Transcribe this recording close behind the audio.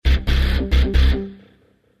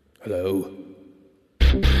Hello?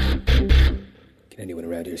 Can anyone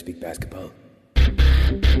around here speak basketball? There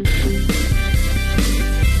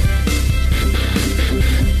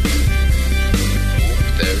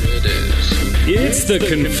it is. It's the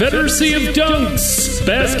Confederacy of Dunks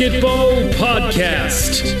Basketball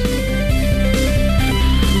Podcast.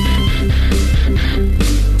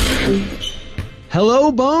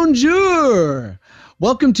 Hello, bonjour.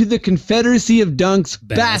 Welcome to the Confederacy of Dunks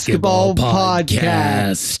Basketball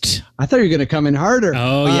Podcast. I thought you were going to come in harder.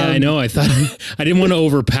 Oh, yeah, I know. I thought I didn't want to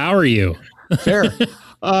overpower you. Fair.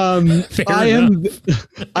 I am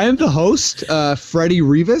the host, Freddie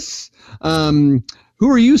Rivas. Who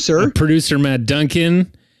are you, sir? Producer Matt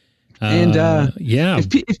Duncan. And yeah, if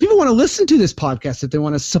people want to listen to this podcast, if they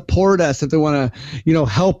want to support us, if they want to,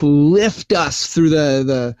 help lift us through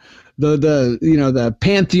the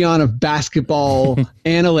pantheon of basketball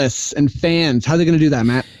analysts and fans, how are they going to do that,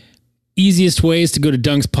 Matt? easiest way is to go to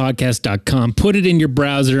dunkspodcast.com. Put it in your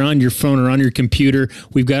browser, on your phone, or on your computer.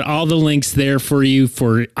 We've got all the links there for you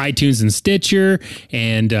for iTunes and Stitcher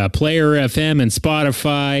and Player FM and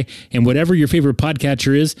Spotify and whatever your favorite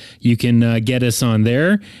podcatcher is. You can get us on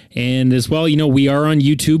there. And as well, we are on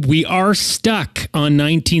YouTube. We are stuck on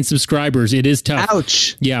 19 subscribers. It is tough.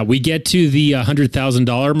 Ouch. Yeah, we get to the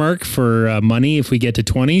 $100,000 mark for money if we get to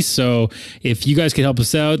 20. So if you guys could help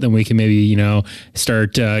us out, then we can maybe,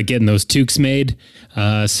 start getting those toques made.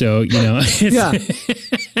 Yeah,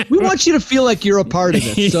 we want you to feel like you're a part of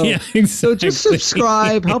it. So, yeah, exactly. So just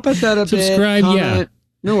subscribe, help us out a bit. Comment. Yeah.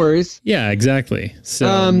 No worries. Yeah, exactly.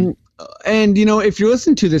 So, and if you're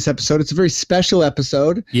listening to this episode, it's a very special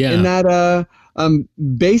episode. Yeah. In that,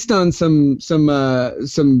 based on some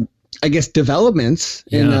I guess developments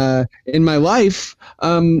in my life,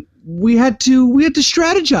 we had to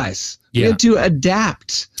strategize. Yeah. We had to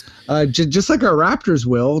adapt. Just like our Raptors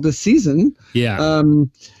will this season. Yeah.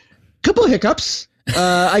 Couple of hiccups.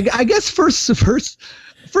 I guess first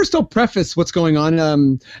I'll preface what's going on.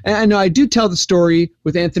 And I know I do tell the story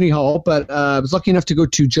with Anthony Hall, but I was lucky enough to go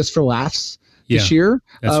to Just for Laughs this year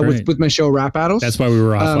right. with my show Rap Battles. That's why we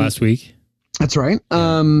were off last week. That's right.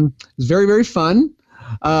 Yeah. It was very, very fun.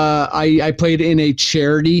 I played in a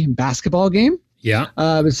charity basketball game. Yeah.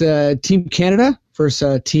 It was Team Canada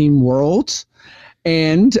versus Team World.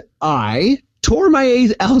 And I tore my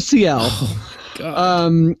LCL. Oh,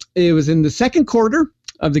 God. It was in the second quarter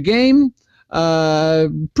of the game.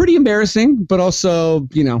 Pretty embarrassing, but also,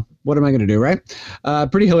 what am I going to do, right?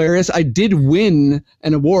 Pretty hilarious. I did win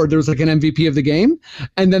an award. There was like an MVP of the game.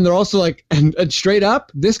 And then they're also like, and straight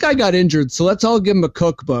up, this guy got injured, so let's all give him a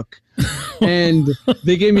cookbook. And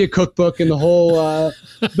they gave me a cookbook, and the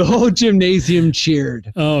whole gymnasium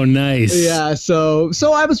cheered. Oh, nice. Yeah, so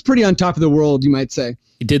I was pretty on top of the world, you might say.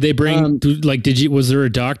 Did they bring was there a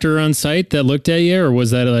doctor on site that looked at you, or was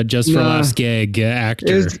that a Just for Laughs gag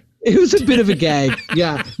actor? It was a bit of a gag.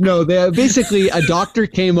 Yeah. No, basically a doctor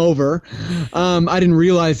came over. I didn't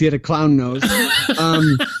realize he had a clown nose.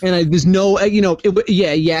 And there's no, it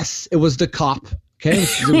was the cop. Okay.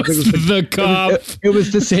 It was the cop. It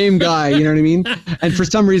was the same guy. You know what I mean? And for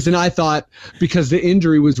some reason I thought because the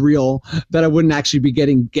injury was real that I wouldn't actually be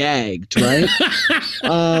getting gagged. Right.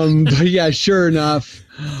 But yeah, sure enough,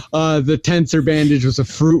 the tensor bandage was a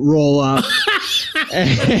fruit roll up.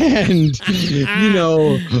 And he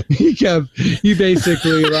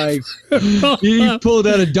basically he pulled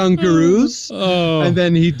out a Dunkaroos, and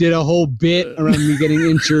then he did a whole bit around me getting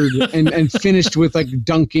injured and finished with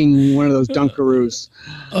dunking one of those Dunkaroos.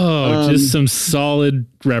 Just some solid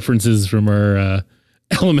references from our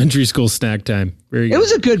elementary school snack time. Very good. It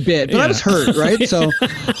was a good bit, but I was hurt, right? So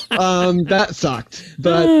that sucked.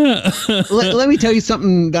 But let me tell you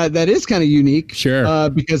something that is kind of unique. Sure.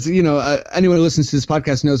 Because, anyone who listens to this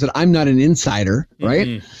podcast knows that I'm not an insider,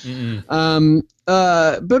 right?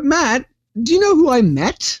 But Matt, do you know who I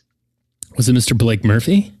met? Was it Mr. Blake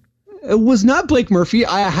Murphy? It was not Blake Murphy.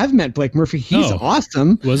 I have met Blake Murphy. He's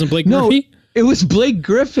awesome. It wasn't Blake Murphy? It was Blake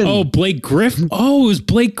Griffin. Oh, Blake Griffin. Oh, it was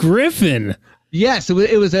Blake Griffin. Yes, it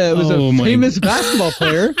was a famous basketball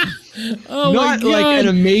player. Not like an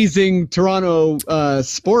amazing Toronto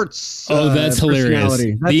sports. That's hilarious.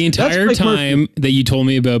 The entire time that you told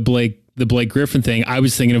me about the Blake Griffin thing, I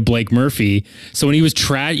was thinking of Blake Murphy. So when he was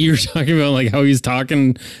you were talking about how he was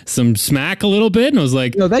talking some smack a little bit, and I was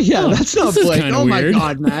like, that's not Blake. Oh weird. My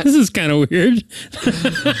God, Matt, this is kind of weird.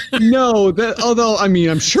 No, although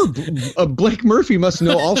I'm sure Blake Murphy must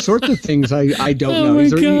know all sorts of things I don't know. My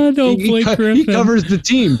God, Blake Griffin. He covers the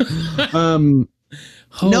team.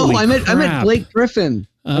 I met Blake Griffin.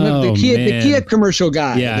 Oh, the man. Kia commercial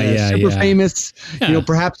guy. Yeah, super yeah. famous, Yeah.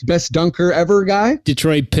 perhaps best dunker ever guy.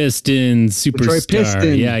 Detroit Pistons superstar. Detroit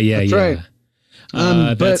Pistons. Yeah. That's right.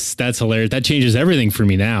 That's hilarious. That changes everything for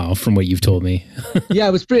me now from what you've told me. Yeah,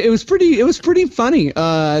 it was pretty funny.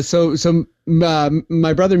 So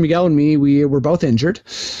my brother Miguel and me, we were both injured,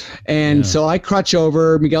 and so I crutch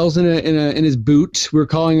over. Miguel's in his boot. We're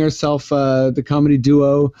calling ourselves the comedy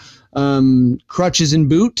duo, Crutches and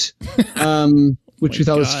Boot, which we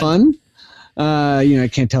thought was fun. I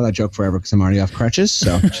can't tell that joke forever because I'm already off crutches.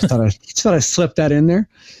 So just thought I slipped that in there.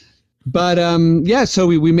 But so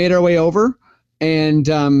we made our way over, and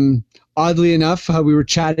oddly enough, we were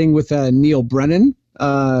chatting with Neil Brennan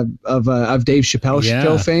of Dave Chappelle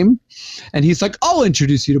show fame, and he's like, "I'll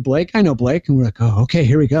introduce you to Blake. I know Blake," and we're like, "Oh, okay,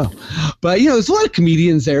 here we go." But there's a lot of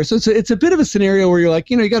comedians there, so it's a bit of a scenario where you're like,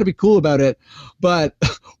 you got to be cool about it, but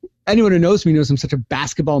anyone who knows me knows I'm such a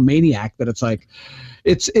basketball maniac that it's like,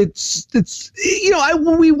 we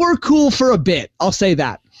were cool for a bit. I'll say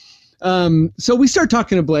that. So we start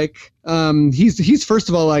talking to Blake. He's first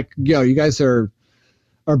of all like, "Yo, you guys are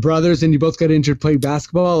brothers and you both got injured playing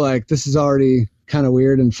basketball. Like, this is already kind of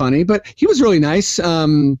weird and funny," but he was really nice.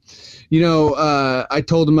 I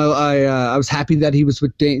told him I was happy that he was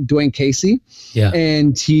with Dwayne Casey. Yeah.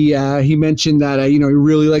 And he mentioned that, he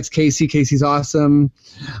really likes Casey. Casey's awesome.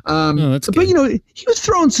 That's good. But, he was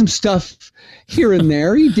throwing some stuff here and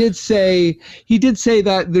there. He did say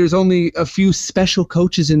that there's only a few special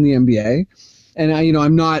coaches in the NBA. And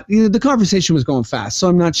I'm not, the conversation was going fast, so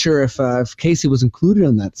I'm not sure if Casey was included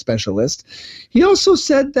on that special list. He also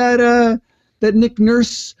said that Nick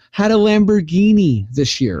Nurse had a Lamborghini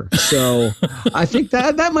this year. So I think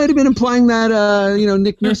that might have been implying that,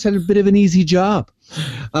 Nick Nurse had a bit of an easy job.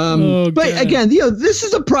 But again, this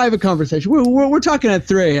is a private conversation. We're talking at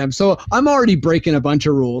 3 a.m. So I'm already breaking a bunch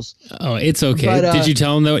of rules. Oh, it's okay. But, did you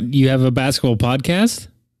tell him that you have a basketball podcast?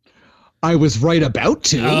 I was right about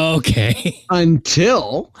to. Okay.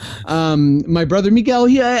 Until my brother Miguel,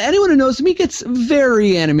 anyone who knows him, he gets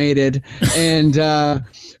very animated. And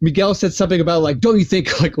Miguel said something about like, don't you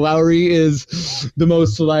think like Lowry is the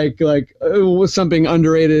most like something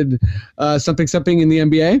underrated, something in the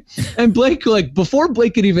NBA? And Blake, like before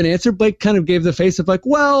Blake could even answer, Blake kind of gave the face of like,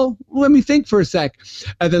 well, let me think for a sec.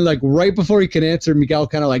 And then like right before he could answer, Miguel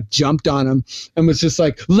kind of like jumped on him and was just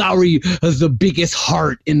like, Lowry has the biggest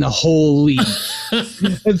heart in the whole league.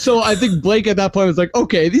 And so I think Blake at that point was like,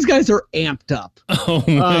 okay, these guys are amped up. Oh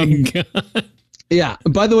my God. Yeah.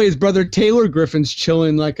 By the way, his brother Taylor Griffin's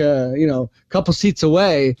chilling like a couple seats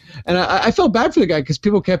away, and I felt bad for the guy because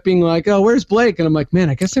people kept being like, "Oh, where's Blake?" And I'm like, "Man,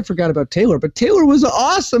 I guess I forgot about Taylor." But Taylor was an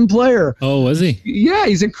awesome player. Oh, was he? Yeah,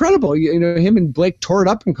 he's incredible. Him and Blake tore it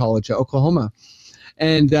up in college at Oklahoma,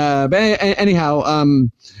 and anyhow,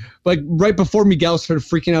 like right before Miguel started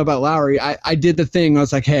freaking out about Lowry, I did the thing. I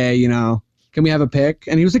was like, "Hey, can we have a pick?"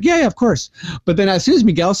 And he was like, yeah, of course. But then as soon as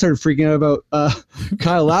Miguel started freaking out about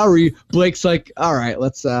Kyle Lowry, Blake's like, all right,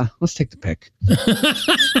 let's take the pick.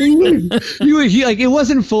 he like, it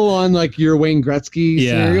wasn't full on like your Wayne Gretzky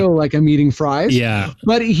scenario, like I'm eating fries. Yeah.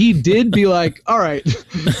 But he did be like, all right,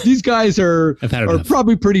 these guys are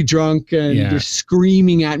probably pretty drunk and they're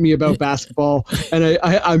screaming at me about basketball. And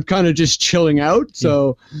I'm kind of just chilling out.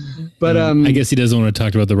 So, but I guess he doesn't want to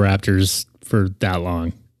talk about the Raptors for that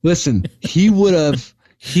long. Listen, he would have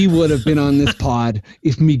been on this pod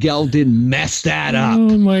if Miguel didn't mess that up.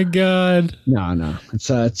 Oh my God. No.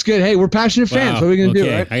 It's good. Hey, we're passionate fans. What are we going to do,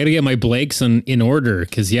 right? I got to get my Blakes in order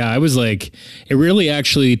because I was like, it really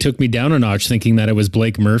actually took me down a notch thinking that it was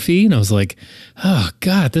Blake Murphy. And I was like, oh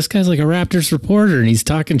God, this guy's like a Raptors reporter and he's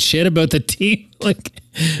talking shit about the team. Like,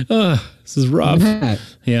 this is rough.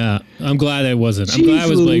 Yeah. I'm glad it wasn't. I'm glad it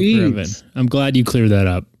was Blake Griffin. I'm glad you cleared that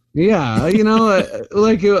up. Yeah,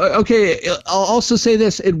 okay, I'll also say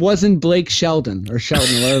this. It wasn't Blake Sheldon,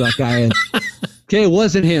 whatever that guy is. Okay, it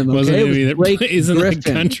wasn't him. Okay? Wasn't it was either. Blake Isn't Griffin.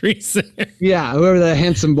 The country singer. Yeah, whoever the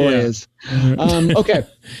handsome boy is. Okay.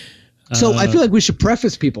 So I feel like we should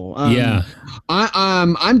preface people. I'm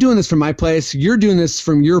doing this from my place. You're doing this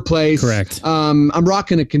from your place. Correct. I'm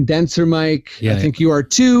rocking a condenser mic. I think you are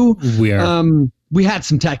too. We are. We had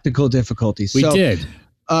some technical difficulties. We did.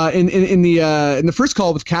 In the first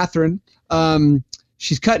call with Catherine,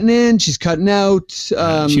 she's cutting in, she's cutting out.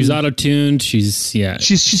 She's auto-tuned. She's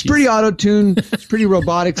pretty auto-tuned. She's pretty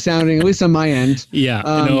robotic sounding, at least on my end. Yeah,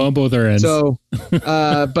 on both our ends. So,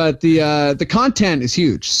 but the content is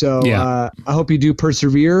huge. So I hope you do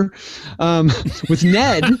persevere. With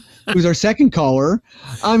Ned, who's our second caller.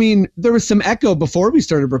 I mean, there was some echo before we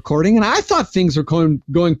started recording, and I thought things were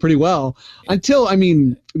going pretty well until, I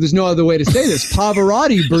mean, there's no other way to say this.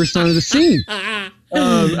 Pavarotti burst onto the scene.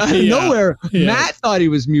 Out of nowhere, Matt thought he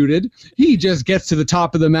was muted. He just gets to the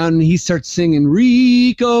top of the mountain. He starts singing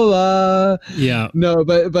Ricola. Yeah. No,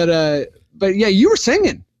 but yeah, you were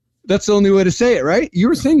singing. That's the only way to say it, right? You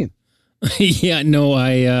were singing. Yeah. No,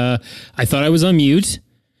 I thought I was on mute,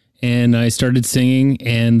 and I started singing,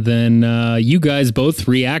 and then you guys both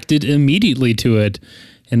reacted immediately to it.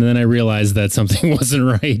 And then I realized that something wasn't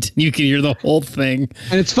right. You can hear the whole thing.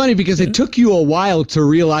 And it's funny because it took you a while to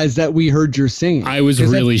realize that we heard your singing. I was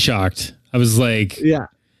really shocked. I was like, yeah,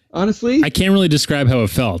 honestly, I can't really describe how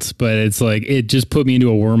it felt, but it's like, it just put me into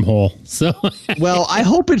a wormhole. So, well, I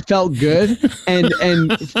hope it felt good.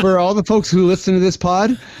 And for all the folks who listen to this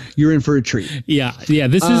pod, you're in for a treat. Yeah.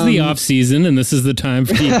 This is the off season, and this is the time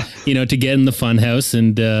for you, to get in the fun house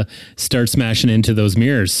and start smashing into those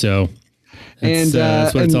mirrors. So.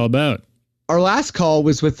 That's what it's all about. Our last call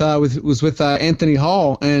was with Anthony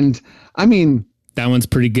Hall, and I mean, that one's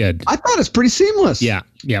pretty good. I thought it's pretty seamless. Yeah.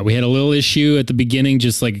 We had a little issue at the beginning,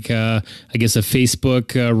 just like I guess a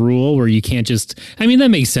Facebook rule where you can't just. I mean, that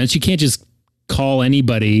makes sense. You can't just call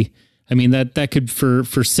anybody. I mean, that could for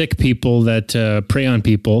sick people that prey on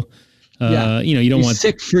people. You don't want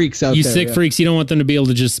sick freaks out there. You sick freaks. You don't want them to be able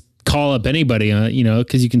to just call up anybody,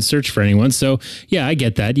 because you can search for anyone. So yeah, I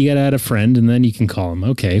get that. You got to add a friend and then you can call them.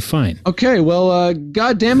 Okay, fine. Okay. Well,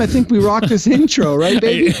 goddamn, I think we rocked this intro, right,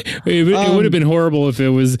 baby? It would have been horrible if it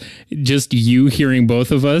was just you hearing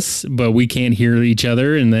both of us, but we can't hear each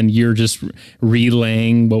other. And then you're just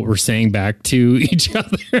relaying what we're saying back to each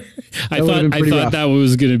other. I thought that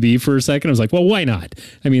was going to be for a second. I was like, well, why not?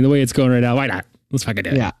 I mean, the way it's going right now, why not? Let's fucking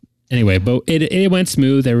do it. Yeah. Anyway, but it went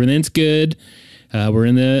smooth. Everything's good. We're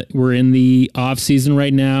in the off season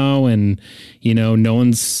right now, and no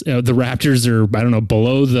one's the Raptors are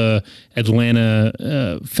below the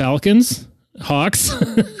Atlanta Falcons. Hawks.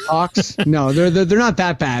 No, they're not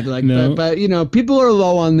that bad. But people are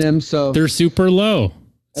low on them, so they're super low.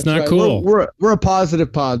 It's not right. Cool. We're a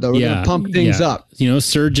positive pod though. We're gonna pump things up.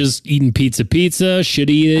 Sir just eating pizza. Should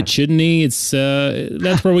eat it, shouldn't he? It's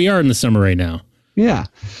that's where we are in the summer right now. Yeah.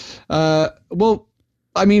 Well,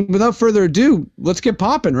 I mean, without further ado, let's get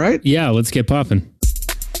popping, right? Yeah, let's get popping.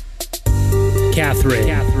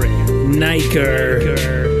 Catherine Niker.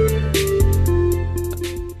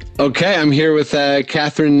 Okay, I'm here with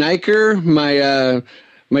Catherine Niker, my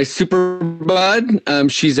super bud.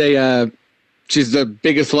 She's the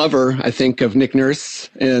biggest lover, I think, of Nick Nurse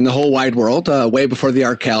in the whole wide world. Way before the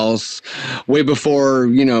Arkells, way before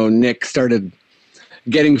Nick started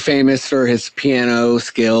getting famous for his piano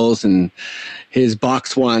skills and his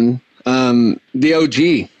box one. The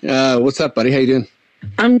OG. What's up, buddy? How you doing?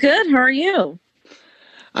 I'm good. How are you?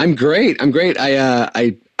 I'm great.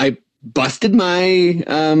 I busted my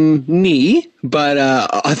knee, but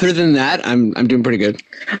other than that, I'm doing pretty good.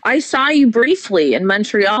 I saw you briefly in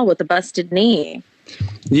Montreal with a busted knee.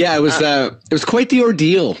 Yeah, it was quite the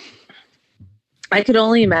ordeal. I could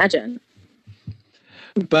only imagine.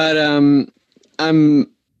 But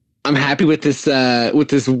I'm happy with this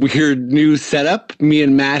weird new setup me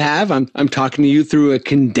and Matt have. I'm talking to you through a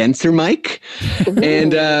condenser mic. Ooh.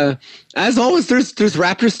 And as always, there's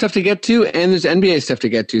Raptors stuff to get to and there's NBA stuff to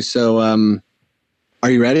get to. So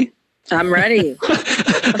are you ready? I'm ready.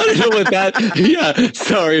 I don't know what that. Yeah,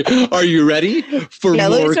 sorry. Are you ready for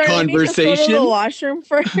more conversation? Go to the washroom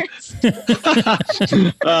first.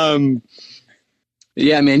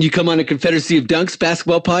 Yeah, man, you come on a Confederacy of Dunks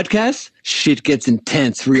basketball podcast, shit gets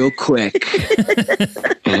intense real quick.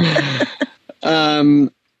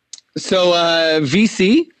 So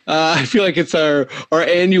VC, I feel like it's our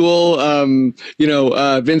annual,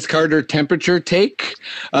 Vince Carter temperature take.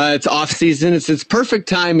 It's off season. It's perfect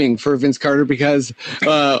timing for Vince Carter because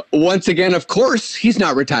once again, of course, he's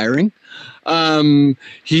not retiring.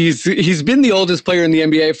 He's been the oldest player in the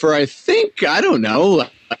NBA for, I think, I don't know,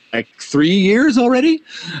 like 3 years already.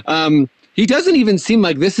 He doesn't even seem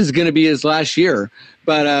like this is going to be his last year.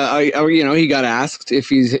 But he got asked if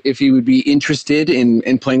he would be interested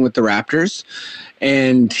in playing with the Raptors,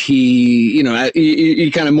 and he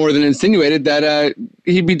kind of more than insinuated that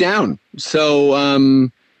he'd be down. So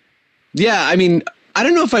yeah, I mean, I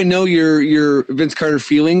don't know if I know your Vince Carter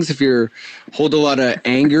feelings, if you hold a lot of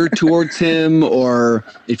anger towards him or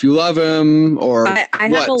if you love him or I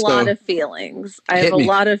have a lot of feelings. I have a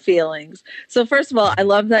lot of feelings. So first of all, I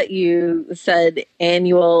love that you said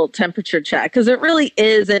annual temperature check because it really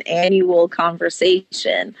is an annual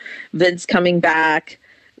conversation. Vince coming back,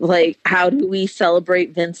 like, how do we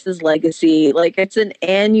celebrate Vince's legacy? Like, it's an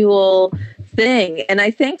annual thing. And I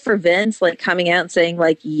think for Vince, like, coming out and saying,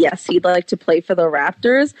 like, yes, he'd like to play for the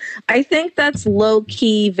Raptors, I think that's low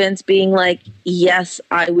key Vince being like, yes,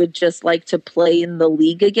 I would just like to play in the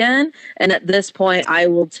league again. And at this point, I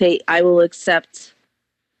will accept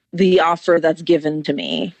the offer that's given to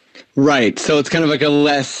me. Right. So it's kind of like a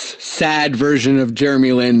less sad version of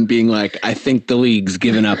Jeremy Lin being like, I think the league's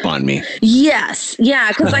given up on me. Yes. Yeah.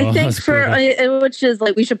 Because I think which is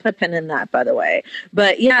like, we should put a pin in that, by the way.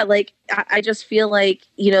 But yeah, like, I just feel like,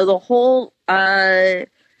 the whole,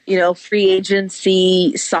 free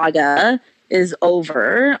agency saga is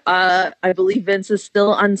over. I believe Vince is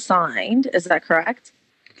still unsigned. Is that correct?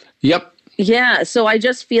 Yep. Yeah. So I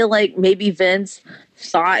just feel like maybe Vince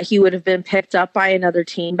thought he would have been picked up by another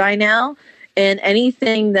team by now. And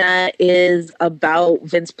anything that is about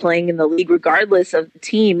Vince playing in the league, regardless of the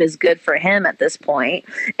team, is good for him at this point.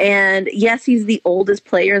 And yes, he's the oldest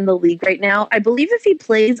player in the league right now. I believe if he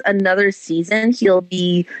plays another season, he'll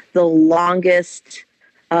be the longest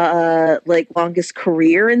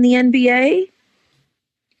career in the NBA.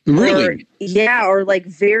 Really? Or like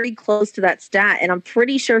very close to that stat. And I'm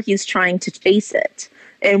pretty sure he's trying to chase it.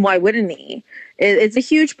 And why wouldn't he? It's a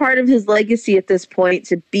huge part of his legacy at this point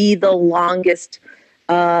to be the longest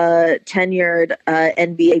tenured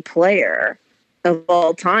NBA player of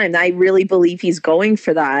all time. I really believe he's going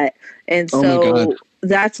for that. And so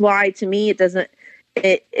that's why, to me, it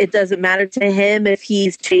doesn't matter to him if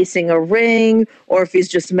he's chasing a ring or if he's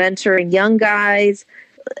just mentoring young guys.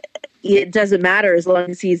 It doesn't matter as long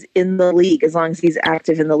as he's in the league, as long as he's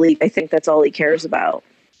active in the league. I think that's all he cares about.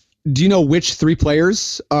 Do you know which three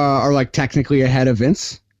players are like technically ahead of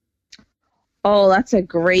Vince? Oh, that's a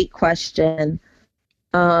great question.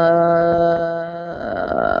 Is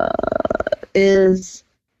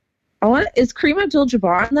Kareem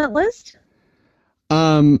Abdul-Jabbar on that list?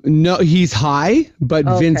 No, he's high, but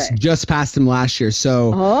okay. Vince just passed him last year.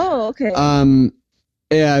 So, okay.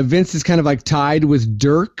 Vince is kind of like tied with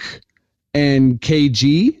Dirk and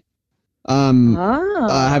KG,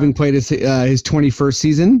 having played his 21st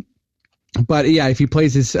season. But yeah, if he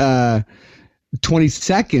plays his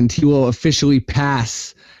 22nd, he will officially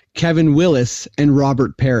pass Kevin Willis and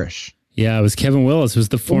Robert Parrish. Yeah, it was Kevin Willis, was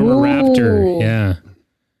the former Raptor. Yeah.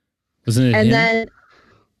 Wasn't it? And him?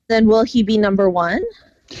 then will he be number one?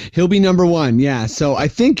 He'll be number one, yeah. So I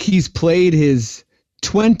think he's played his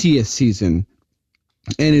 20th season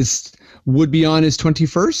and would be on his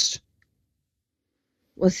 21st.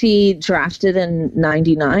 Was he drafted in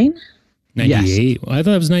 99? 98? Yes. Well, I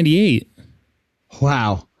thought it was 98.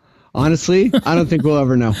 Wow. Honestly, I don't think we'll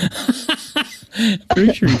ever know.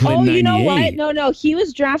 Pretty sure he played 98. You know what? No. He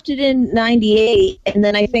was drafted in 98, and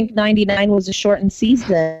then I think 99 was a shortened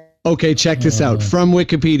season. Okay, check this out. From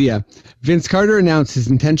Wikipedia, Vince Carter announced his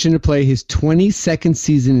intention to play his 22nd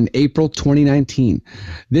season in April 2019.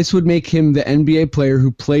 This would make him the NBA player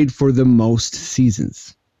who played for the most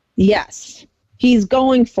seasons. Yes. He's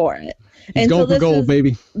going for it. He's going for gold,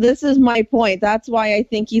 baby. This is my point. That's why I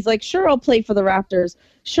think he's like, sure, I'll play for the Raptors.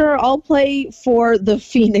 Sure, I'll play for the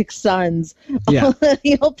Phoenix Suns. Yeah.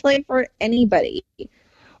 He'll play for anybody.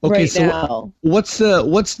 Okay, right so now. What's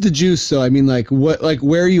the juice? So I mean,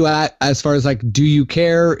 where are you at as far as do you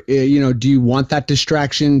care? Do you want that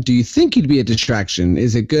distraction? Do you think he'd be a distraction?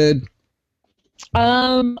 Is it good?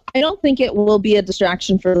 I don't think it will be a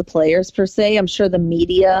distraction for the players per se. I'm sure the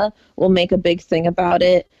media will make a big thing about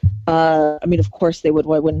it. I mean, of course they would.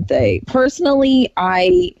 Why wouldn't they? Personally,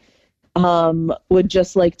 I would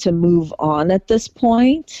just like to move on at this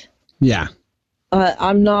point. Yeah.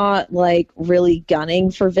 I'm not really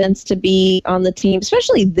gunning for Vince to be on the team,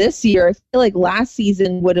 especially this year. I feel like last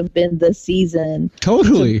season would have been the season.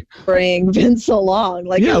 Totally. To bring Vince along.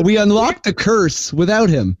 We unlocked the curse without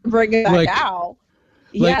him. Bring it back out.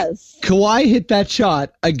 Yes. Kawhi hit that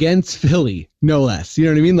shot against Philly, no less. You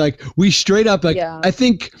know what I mean? We straight up, I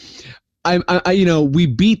think we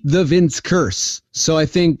beat the Vince curse. So I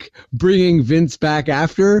think bringing Vince back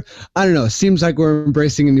after, I don't know, seems like we're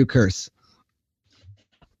embracing a new curse.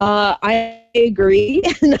 I agree.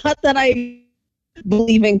 Not that I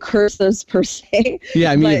believe in curses per se.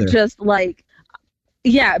 Yeah, me either. Just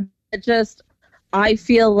I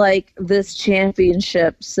feel like this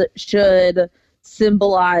championship should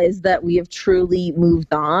symbolize that we have truly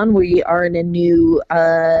moved on. We are in a new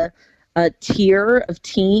tier of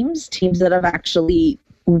teams that have actually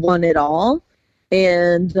won it all.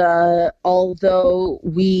 And although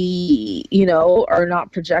we, are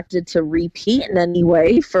not projected to repeat in any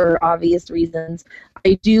way for obvious reasons,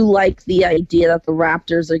 I do like the idea that the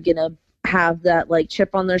Raptors are going to have that like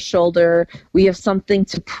chip on their shoulder. We have something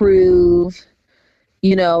to prove.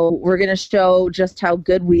 You know, we're going to show just how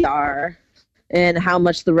good we are and how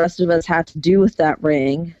much the rest of us have to do with that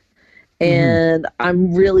ring. And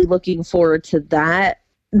I'm really looking forward to that,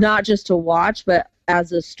 not just to watch, but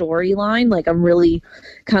as a storyline. Like, I'm really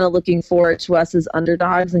kind of looking forward to us as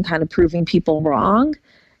underdogs and kind of proving people wrong.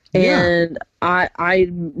 Yeah. And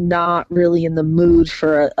I'm not really in the mood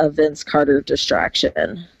for a Vince Carter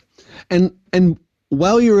distraction. And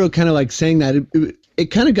while you were kind of like saying that, it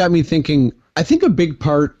kind of got me thinking. I think a big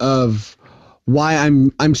part of why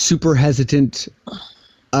I'm super hesitant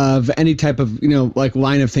of any type of, you know, like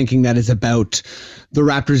line of thinking that is about the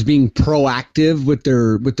Raptors being proactive with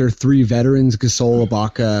their three veterans, Gasol,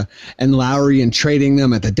 Ibaka, and Lowry, and trading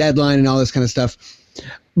them at the deadline and all this kind of stuff.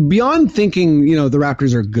 Beyond thinking, you know, the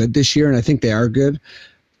Raptors are good this year, and I think they are good,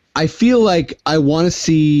 I feel like I want to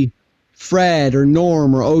see Fred or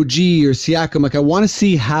Norm or OG or Siakam. Like, I want to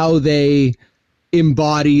see how they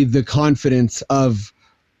embody the confidence of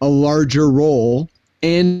a larger role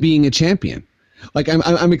and being a champion. Like,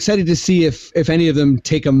 I'm excited to see if any of them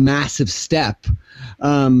take a massive step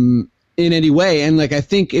in any way. And like, I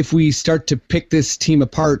think if we start to pick this team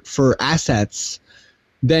apart for assets,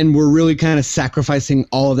 then we're really kind of sacrificing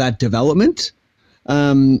all of that development.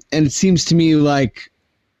 And it seems to me like,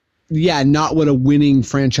 yeah, not what a winning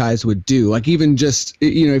franchise would do. Like, even just,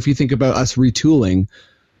 you know, if you think about us retooling,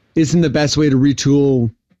 isn't the best way to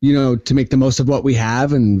retool, you know, to make the most of what we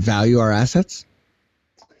have and value our assets?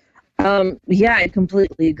 Yeah, I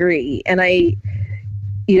completely agree. And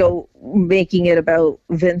you know, making it about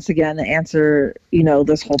Vince again to answer, you know,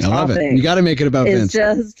 this whole topic. I love it. You got to make it about Vince.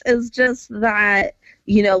 It's just that,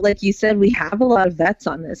 you know, like you said, we have a lot of vets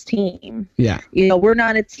on this team. Yeah. You know, we're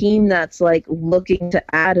not a team that's like looking to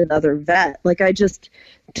add another vet. Like, I just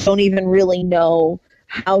don't even really know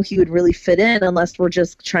how he would really fit in unless we're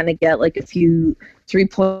just trying to get like a few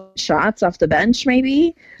 3-point shots off the bench,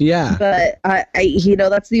 maybe. Yeah. But I you know,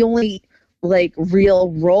 that's the only like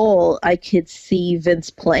real role I could see Vince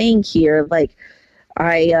playing here. Like,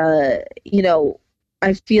 you know,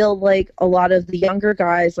 I feel like a lot of the younger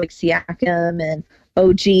guys like Siakam and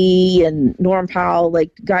OG and Norm Powell,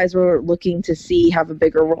 like guys we're looking to see have a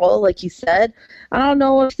bigger role, like you said. I don't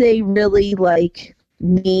know if they really like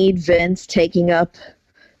need Vince taking up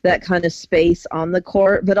that kind of space on the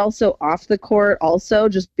court, but also off the court, also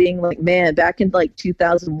just being like, man, back in like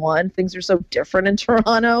 2001, things are so different in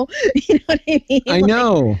Toronto. You know what I mean? I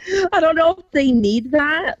know. I don't know if they need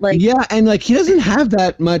that. Like, yeah, and like, he doesn't have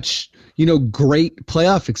that much, you know, great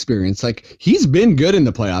playoff experience. Like, he's been good in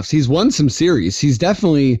the playoffs. He's won some series. He's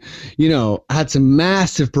definitely, you know, had some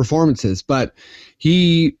massive performances, but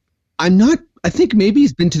I think maybe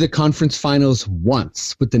he's been to the conference finals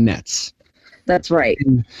once with the Nets. That's right.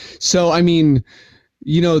 And so, I mean,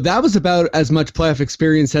 you know, that was about as much playoff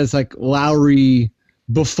experience as like Lowry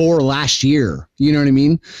before last year. You know what I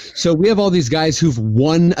mean? So we have all these guys who've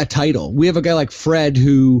won a title. We have a guy like Fred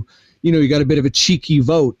who, you know, he got a bit of a cheeky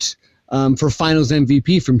vote for finals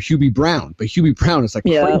MVP from Hubie Brown. But Hubie Brown is like,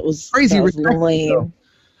 that was lame.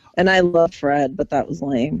 And I love Fred, but that was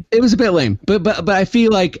lame. It was a bit lame. But I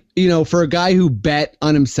feel like, you know, for a guy who bet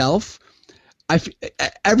on himself,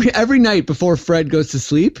 every night before Fred goes to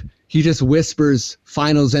sleep, he just whispers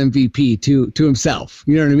finals MVP to himself.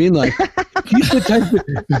 You know what I mean? Like, he's the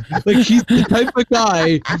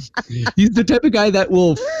type of guy that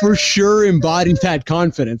will for sure embody that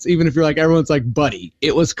confidence. Even if you're like, everyone's like, buddy,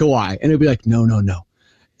 it was Kawhi. And he'll be like, no,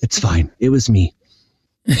 it's fine. It was me.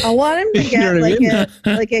 I want him to get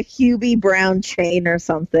like a Hubie Brown chain or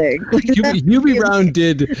something. Hubie Brown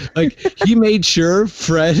did, like, he made sure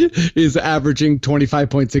Fred is averaging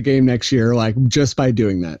 25 points a game next year, like, just by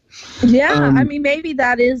doing that. Yeah, I mean, maybe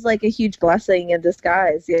that is like a huge blessing in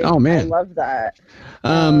disguise. Yeah, oh man, I love that.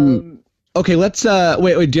 Okay, let's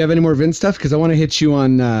wait. Do you have any more Vince stuff? Because I want to hit you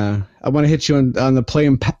on the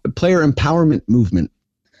player empowerment movement.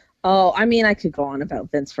 Oh, I mean, I could go on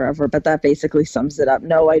about Vince forever, but that basically sums it up.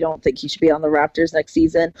 No, I don't think he should be on the Raptors next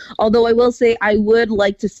season. Although I will say I would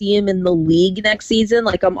like to see him in the league next season.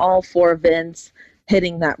 Like, I'm all for Vince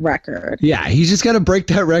hitting that record. Yeah, he's just got to break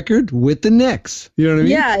that record with the Knicks. You know what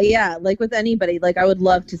I mean? Yeah. Like, with anybody. Like, I would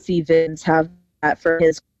love to see Vince have that for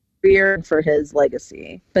his career and for his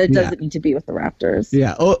legacy. But it doesn't need to be with the Raptors.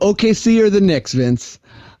 Yeah. OKC or the Knicks, Vince?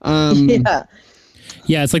 Yeah.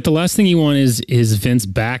 Yeah, it's like the last thing you want is Vince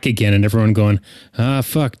back again and everyone going,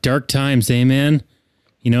 fuck, dark times, eh, man?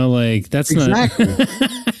 You know, like, that's exactly. not...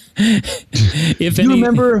 Do you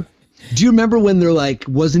remember Do you remember when there like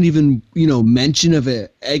wasn't even, mention of a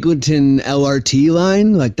Eglinton LRT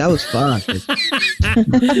line? Like that was fun.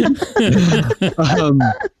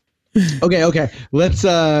 Okay.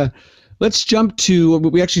 Let's jump to.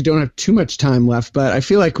 We actually don't have too much time left, but I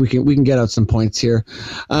feel like we can get out some points here.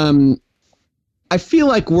 I feel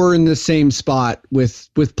like we're in the same spot with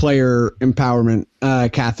player empowerment,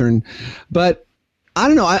 Catherine, but I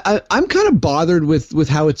don't know. I'm kind of bothered with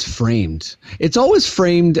how it's framed. It's always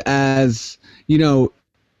framed as,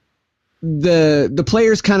 the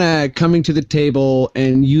players kind of coming to the table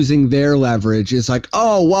and using their leverage is like,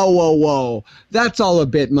 oh, whoa. That's all a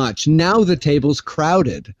bit much. Now the table's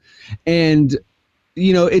crowded. And,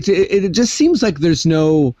 it just seems like there's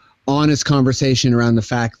no honest conversation around the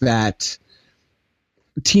fact that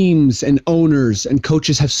teams and owners and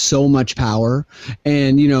coaches have so much power.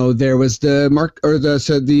 And, there was the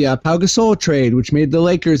Pau Gasol trade, which made the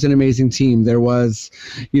Lakers an amazing team. There was,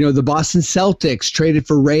 the Boston Celtics traded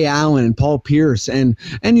for Ray Allen and Paul Pierce. And,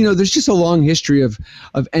 there's just a long history of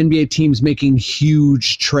NBA teams making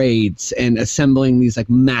huge trades and assembling these like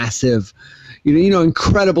massive,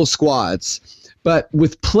 incredible squads. But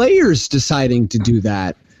with players deciding to do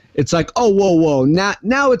that, it's like, oh, whoa.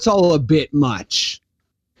 Now it's all a bit much.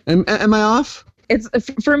 Am I off? It's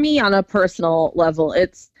for me on a personal level.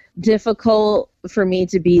 It's difficult for me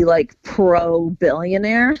to be like pro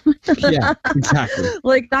billionaire. Yeah, exactly.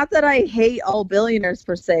 Like, not that I hate all billionaires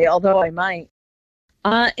per se, although I might.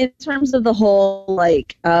 In terms of the whole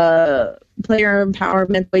like player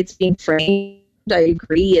empowerment, the way it's being framed, I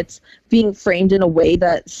agree. It's being framed in a way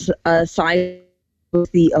that's sides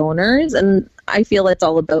with the owners, and I feel it's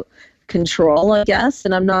all about control, I guess.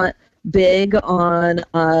 And I'm not big on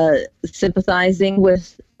sympathizing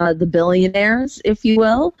with the billionaires, if you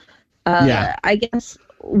will. I guess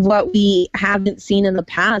what we haven't seen in the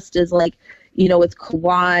past is like, with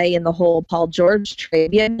Kawhi and the whole Paul George trade,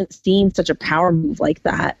 we haven't seen such a power move like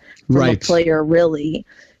that from a player, really.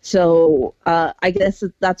 So I guess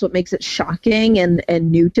that's what makes it shocking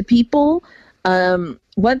and new to people.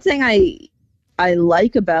 One thing I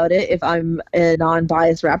like about it, if I'm a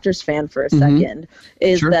non-biased Raptors fan for a second,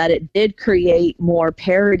 is that it did create more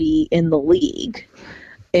parity in the league.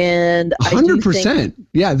 And 100%.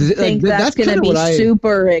 I think that's going to be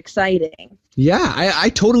super exciting. Yeah, I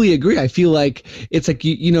totally agree. I feel like it's like,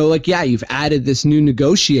 you've added this new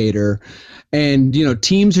negotiator, and,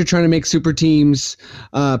 teams are trying to make super teams,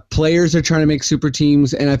 players are trying to make super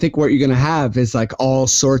teams. And I think what you're going to have is like all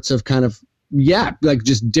sorts of kind of, like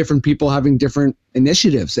just different people having different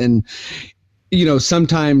initiatives. And,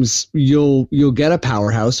 sometimes you'll get a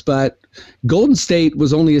powerhouse, but Golden State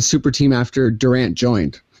was only a super team after Durant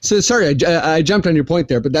joined. So sorry, I jumped on your point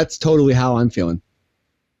there, but that's totally how I'm feeling.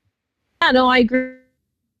 Yeah, no, I agree.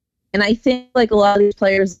 And I think like a lot of these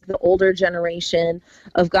players, the older generation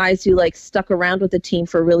of guys who like stuck around with the team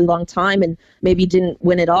for a really long time and maybe didn't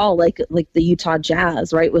win it all, like the Utah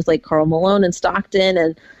Jazz, right, with like Karl Malone and Stockton,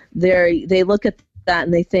 and they look at that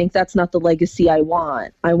and they think that's not the legacy I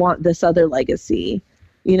want. I want this other legacy,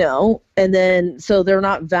 and then so they're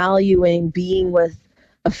not valuing being with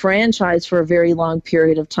a franchise for a very long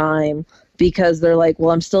period of time because they're like,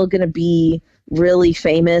 well, I'm still going to be really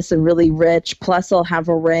famous and really rich, plus I'll have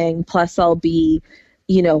a ring, plus I'll be,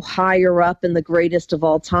 higher up in the greatest of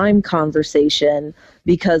all time conversation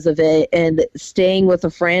because of it. And staying with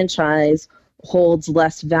a franchise holds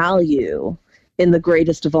less value in the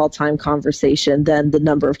greatest of all time conversation than the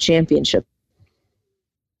number of championships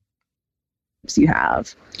you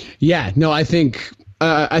have. Yeah, no, I think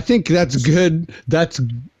that's good.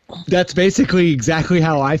 That's basically exactly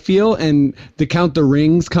how I feel. And the count the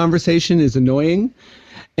rings conversation is annoying.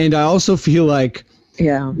 And I also feel like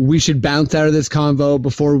we should bounce out of this convo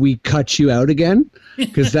before we cut you out again,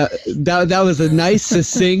 because that was a nice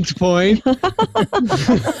succinct point.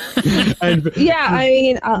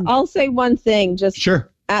 I'll say one thing. Just sure.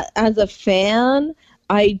 As a fan,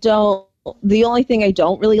 the only thing I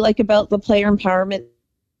don't really like about the player empowerment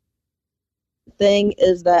thing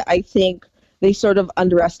is that I think they sort of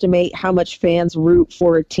underestimate how much fans root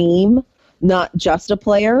for a team, not just a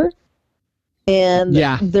player. And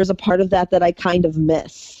there's a part of that I kind of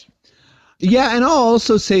miss. Yeah, and I'll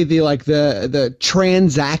also say the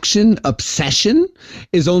transaction obsession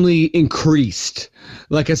is only increased.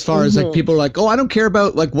 Like as far as like people are like, oh, I don't care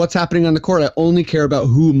about like what's happening on the court. I only care about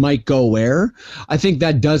who might go where. I think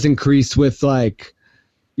that does increase with like,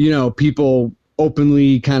 people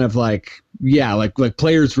openly kind of like, like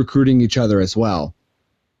players recruiting each other as well.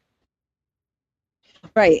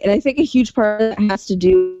 Right, and I think a huge part of that has to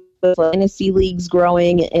do with fantasy leagues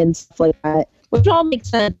growing and stuff like that, which all makes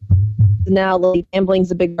sense. now like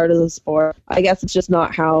gambling's a big part of the sport. I guess it's just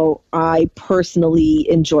not how I personally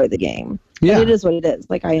enjoy the game. Yeah. But it is what it is.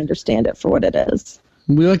 Like I understand it for what it is.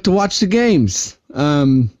 We like to watch the games. We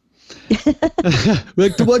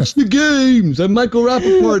like to watch the games. I'm Michael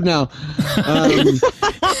Rappaport now.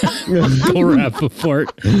 Michael Rappaport.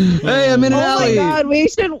 Hey, I'm in an Oh alley. my god,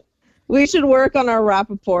 we should work on our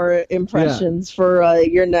Rappaport impressions for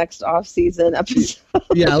your next off-season episode.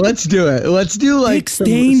 Yeah, let's do it. Let's do like Dick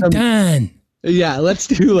Stain done. Yeah, let's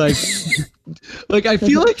do like I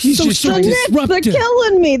feel like he's just Social trying to, They're disruptor.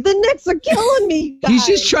 killing me. The Knicks are killing me. Guys. he's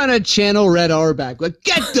just trying to channel Red Auerbach. Like,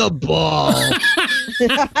 get the ball.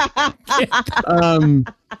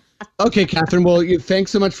 Okay, Catherine. Well,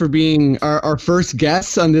 thanks so much for being our first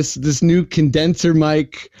guest on this new condenser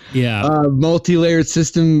mic, Yeah. multi-layered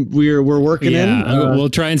system we're working in. We'll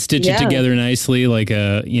try and stitch it Yeah. together nicely, like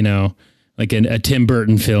a Tim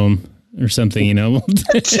Burton film or something. Tim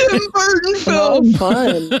Burton Oh, film.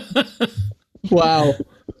 fun. Wow.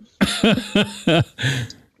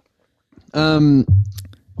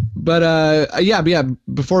 But yeah.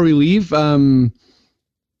 Before we leave,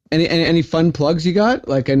 any fun plugs you got?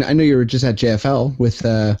 Like, I know you were just at JFL with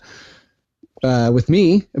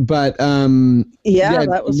me, but Yeah,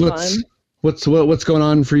 that was fun. What's going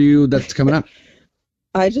on for you that's coming up?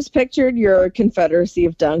 I just pictured your Confederacy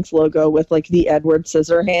of Dunks logo with like the Edward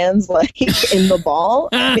Scissorhands like in the ball.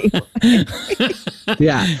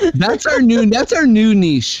 Yeah, that's our new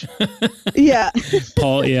niche. Yeah.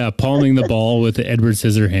 Palming the ball with the Edward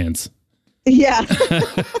Scissorhands. Yeah.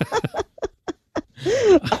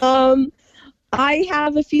 I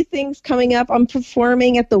have a few things coming up. I'm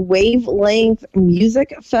performing at the Wavelength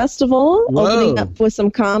Music Festival, opening up with some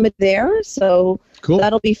comedy there. So Cool.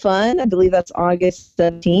 that'll be fun. I believe that's August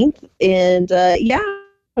 17th. And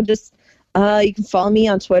just you can follow me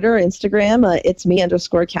on Twitter, Instagram. It's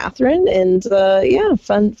me_Catherine. And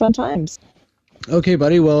fun times. Okay,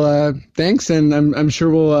 buddy. Well, thanks, and I'm sure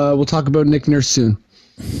we'll talk about Nick Nurse soon.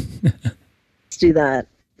 Let's do that.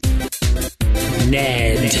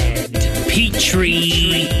 Ned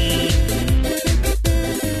Petrie.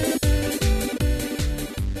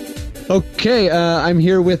 Okay, I'm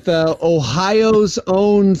here with Ohio's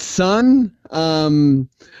own son,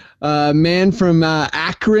 man from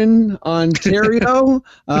Akron, Ontario.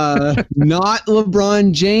 Not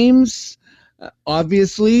LeBron James,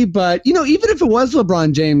 obviously, but even if it was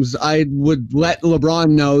LeBron James, I would let LeBron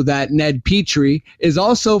know that Ned Petrie is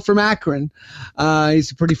also from Akron.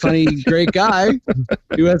 He's a pretty funny, great guy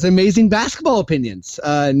who has amazing basketball opinions.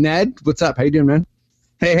 Ned, what's up? How you doing, man?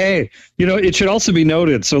 Hey, it should also be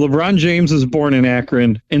noted. So LeBron James was born in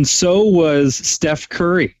Akron, and so was Steph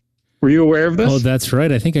Curry. Were you aware of this? Oh, that's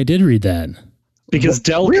right. I think I did read that. Because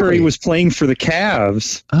Del really? Curry was playing for the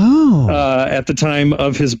Cavs at the time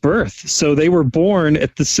of his birth. So they were born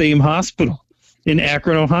at the same hospital in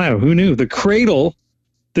Akron, Ohio. Who knew? The cradle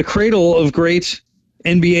of great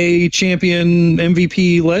NBA champion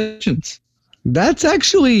MVP legends. That's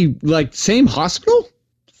actually like same hospital?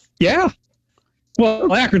 Yeah.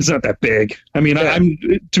 Well, Akron's not that big. I mean, Yeah. I'm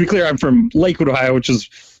to be clear, I'm from Lakewood, Ohio, which is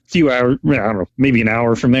a few hours, I don't know, maybe an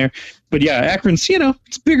hour from there. But yeah, Akron's,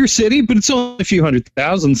 it's a bigger city, but it's only a few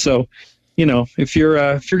 100,000. So, if you're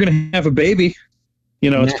going to have a baby,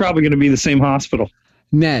 it's probably going to be the same hospital.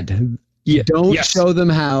 Ned, Yeah. don't Yes. show them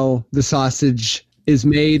how the sausage is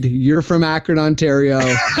made. You're from Akron, Ontario.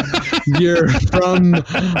 You're from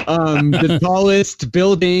the tallest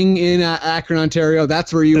building in Akron, Ontario.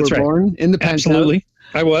 That's where you That's were right. born, in the penthouse. Absolutely.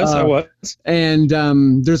 I was. And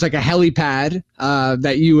there's like a helipad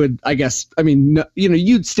that you would, I guess,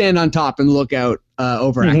 you'd stand on top and look out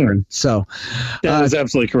over Mhm. Akron. So That is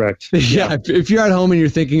absolutely correct. yeah, if you're at home and you're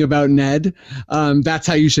thinking about Ned, that's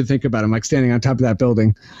how you should think about him, like standing on top of that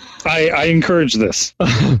building. I encourage this.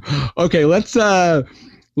 Okay, let's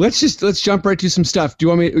jump right to some stuff. Do you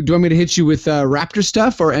want me to hit you with Raptor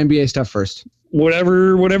stuff or NBA stuff first?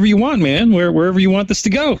 Whatever you want, man. Wherever you want this to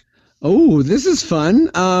go. Oh, this is fun.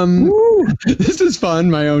 This is fun.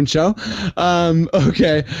 My own show.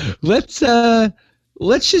 Okay, let's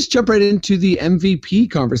just jump right into the MVP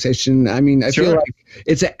conversation. I mean, I feel Sure. like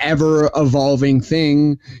it's an ever evolving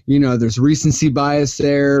thing. There's recency bias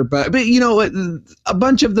there, but a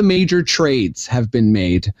bunch of the major trades have been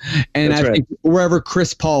made, and That's I right. think wherever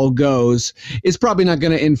Chris Paul goes is probably not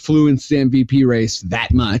going to influence the MVP race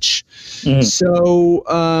that much. Mhm.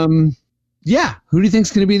 So, yeah, who do you think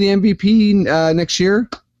is going to be the MVP next year,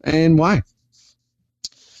 and why?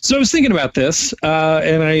 So I was thinking about this,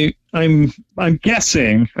 and I'm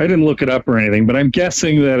guessing, I didn't look it up or anything, but I'm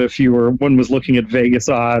guessing that if one was looking at Vegas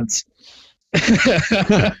odds,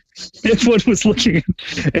 if one was looking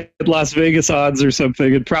at Las Vegas odds or something,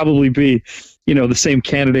 it'd probably be, the same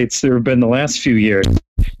candidates there have been the last few years.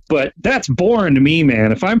 But that's boring to me,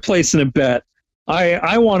 man. If I'm placing a bet,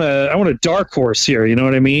 I want a dark horse here. You know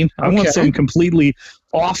what I mean? I want something completely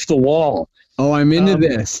off the wall. Oh, I'm into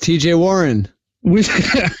this. TJ Warren.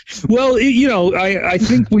 Well, I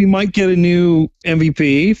think we might get a new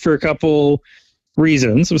MVP for a couple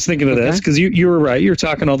reasons. I was thinking of this because you were right. You're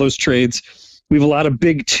talking all those trades. We have a lot of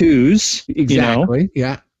big twos. Exactly.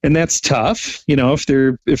 Yeah. And that's tough.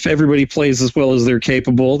 If everybody plays as well as they're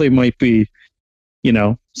capable, they might be,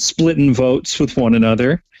 splitting votes with one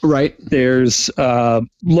another. Right. There's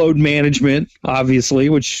load management, obviously,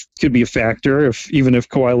 which could be a factor. Even if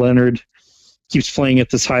Kawhi Leonard keeps playing at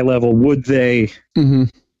this high level, would they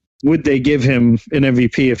give him an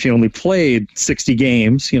MVP if he only played 60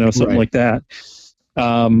 games? Something like that.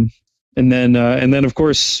 And then of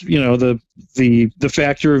course, the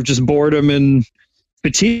factor of just boredom and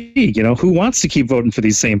fatigue. Who wants to keep voting for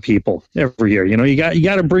these same people every year? You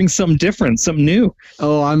got to bring something different, something new.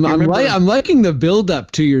 Oh, I'm liking the build up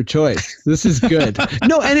to your choice. This is good.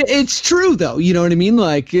 No, and it's true though. You know what I mean?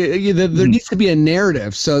 Like there needs to be a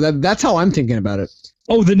narrative. So that's how I'm thinking about it.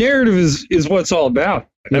 Oh, the narrative is what it's all about.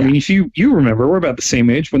 Yeah. I mean, if you remember, we're about the same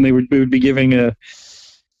age when they would be giving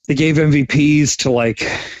they gave MVPs to like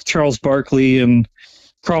Charles Barkley and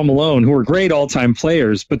Karl Malone, who were great all-time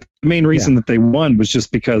players, but the main reason that they won was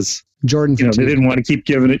just because Jordan fatigue. They didn't want to keep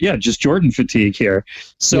giving it. Yeah, just Jordan fatigue here.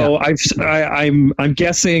 So I'm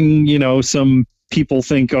guessing, some people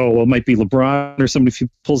think, oh, well, it might be LeBron or somebody who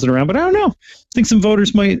pulls it around, but I don't know. I think some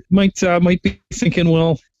voters might be thinking,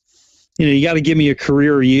 well, you got to give me a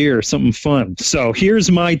career year or something fun. So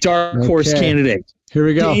here's my dark horse candidate. Here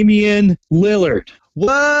we go. Damian Lillard.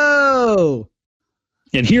 Whoa.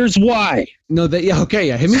 And here's why. No, hit me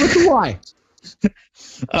with the why.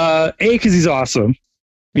 Because he's awesome,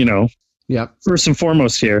 Yep. First and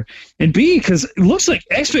foremost here, and B, because it looks like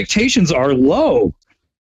expectations are low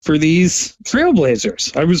for these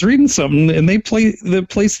Trailblazers. I was reading something, and they placed the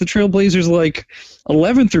Trailblazers like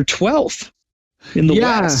 11th or 12th in the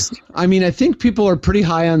West. I mean, I think people are pretty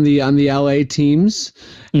high on the LA teams,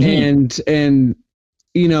 and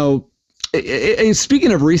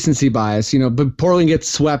speaking of recency bias, but Portland gets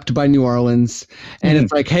swept by New Orleans, and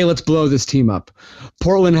it's like, hey, let's blow this team up.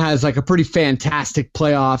 Portland has like a pretty fantastic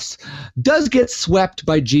playoffs, does get swept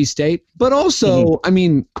by G-State, but also, I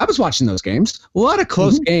mean, I was watching those games, a lot of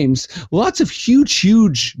close games, lots of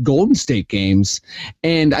huge Golden State games,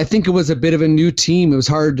 and I think it was a bit of a new team. It was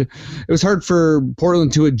hard for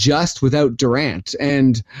Portland to adjust without Durant,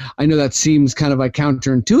 and I know that seems kind of like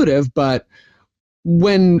counterintuitive, but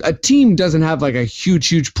when a team doesn't have like a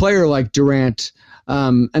huge player like Durant,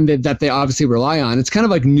 and that they obviously rely on, it's kind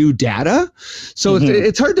of like new data. So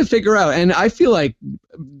it's hard to figure out. And I feel like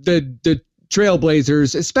the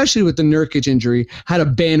Trailblazers, especially with the Nurkic injury, had a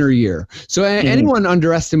banner year. So anyone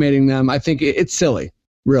underestimating them, I think it's silly,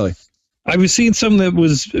 really. I was seeing some that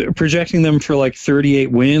was projecting them for like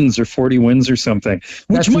 38 wins or 40 wins or something,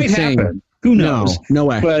 which might happen. Who knows? No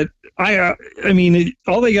way. But I mean,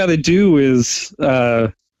 all they got to do is,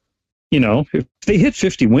 if they hit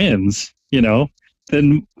 50 wins,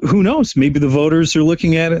 then who knows? Maybe the voters are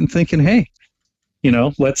looking at it and thinking, hey,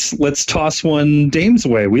 let's toss one Dame's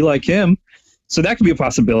way. We like him. So that could be a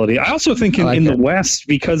possibility. I also think in the West,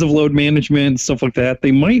 because of load management and stuff like that,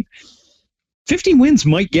 50 wins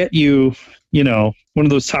might get you, one of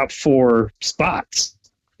those top 4 spots.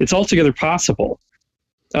 It's altogether possible.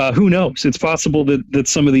 Who knows? It's possible that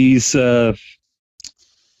some of these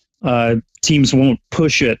teams won't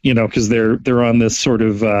push it, because they're on this sort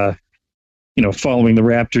of, following the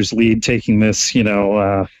Raptors lead, taking this,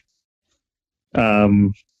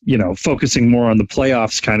 focusing more on the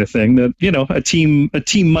playoffs kind of thing. That a team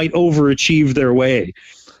might overachieve their way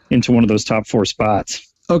into one of those top 4 spots.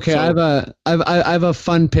 Okay, so, I have a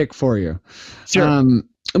fun pick for you. Sure.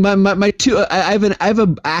 My two. I have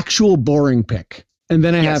an actual boring pick. And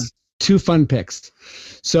then I have 2 fun picks.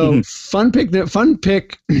 So fun pick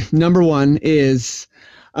number 1 is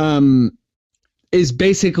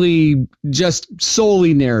basically just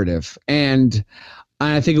solely narrative. And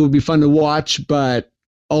I think it would be fun to watch, but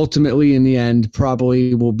ultimately in the end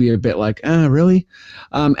probably will be a bit like, really?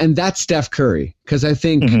 And that's Steph Curry. Because I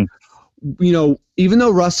think, even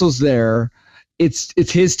though Russell's there, it's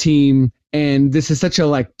his team, and this is such a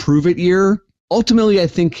like prove it year. Ultimately, I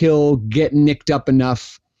think he'll get nicked up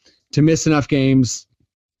enough to miss enough games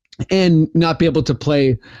and not be able to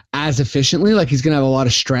play as efficiently. Like he's going to have a lot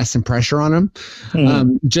of stress and pressure on him,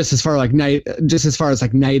 just as far as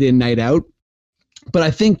like night in, night out. But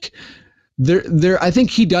I think I think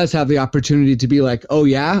he does have the opportunity to be like, oh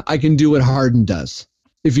yeah, I can do what Harden does.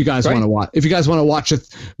 If you guys want to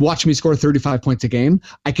watch me score 35 points a game,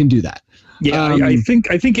 I can do that. Yeah, I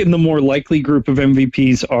think in the more likely group of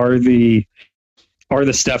MVPs are the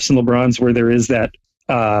Stephs and LeBrons, where there is that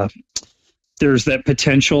there's that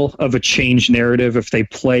potential of a changed narrative if they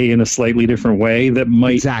play in a slightly different way that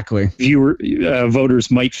might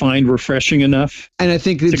voters might find refreshing enough. And I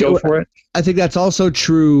think to go for it. I think that's also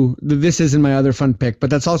true. This isn't my other fun pick, but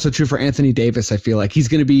that's also true for Anthony Davis. I feel like he's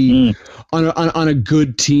going to be on a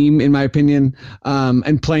good team, in my opinion,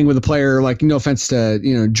 and playing with a player like, no offense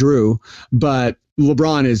to Drew, but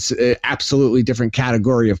LeBron is an absolutely different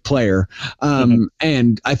category of player.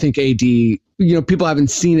 And I think AD, people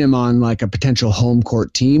haven't seen him on like a potential home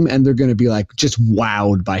court team, and they're going to be like just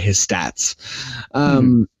wowed by his stats.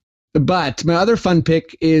 But my other fun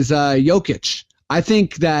pick is Jokic. I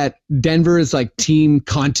think that Denver is like team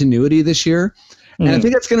continuity this year. And I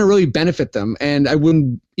think that's going to really benefit them. And I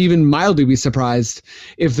wouldn't even mildly be surprised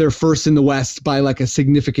if they're first in the West by like a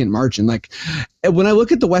significant margin. Like when I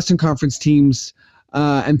look at the Western Conference teams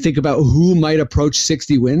and think about who might approach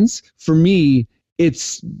 60 wins, for me,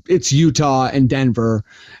 it's Utah and Denver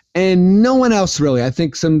and no one else really. I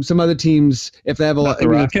think some other teams, if they have a lot, the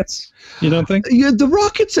Rockets. You don't think? Yeah, the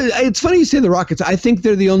Rockets. It's funny you say the Rockets. I think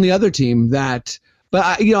they're the only other team that. But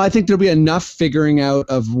I think there'll be enough figuring out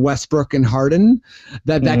of Westbrook and Harden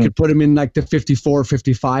that could put them in like the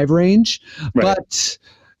 54-55 range. Right.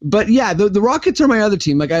 But yeah, the Rockets are my other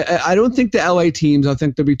team. Like I don't think the LA teams. I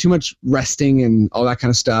think there'll be too much resting and all that kind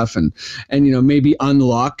of stuff, and maybe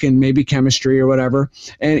unluck and maybe chemistry or whatever.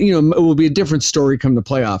 And it will be a different story come the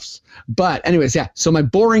playoffs. But anyways, yeah. So my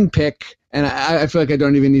boring pick, and I feel like I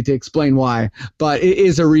don't even need to explain why, but it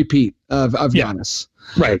is a repeat of Giannis.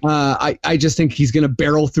 Right. I just think he's going to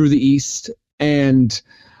barrel through the East, and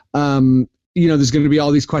there's going to be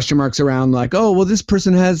all these question marks around like, oh, well, this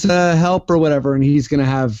person has help or whatever, and he's going to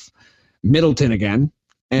have Middleton again,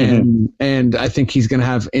 and I think he's going to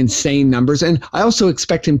have insane numbers, and I also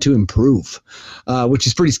expect him to improve, which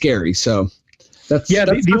is pretty scary. So that's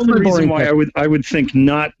the only reason why I would think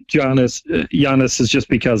not Giannis is just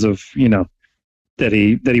because of that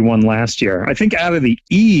he won last year. I think out of the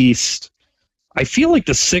East, I feel like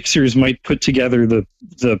the Sixers might put together the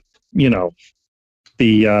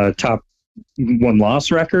top 1-loss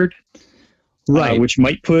record, right? Which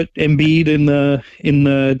might put Embiid in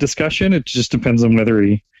the discussion. It just depends on whether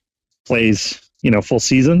he plays full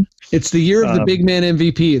season. It's the year of the big man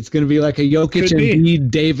MVP. It's going to be like a Jokic, Embiid,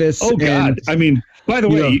 Davis. Oh God! I mean, by the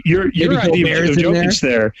way, your idea of Jokic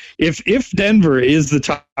there. If Denver is the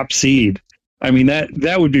top seed, I mean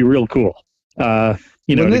that would be real cool. To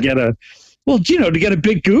get a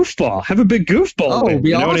big goofball, have a big goofball. Oh,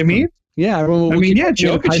 you know what I mean? Yeah,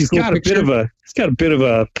 Jokic. He's got a bit of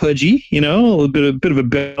a pudgy, a little bit of a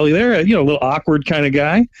belly there. A little awkward kind of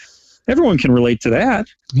guy. Everyone can relate to that.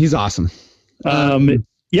 He's awesome.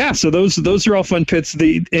 So those are all fun pits.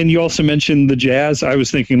 And you also mentioned the Jazz. I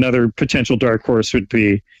was thinking another potential dark horse would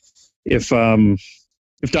be if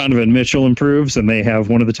Donovan Mitchell improves and they have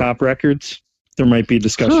one of the top records, there might be a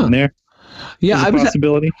discussion there. Yeah,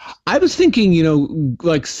 possibility. I was thinking,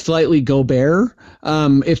 like slightly Gobert,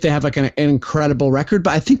 if they have like an incredible record.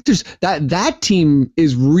 But I think there's that team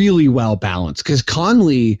is really well balanced because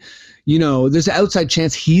Conley, there's an outside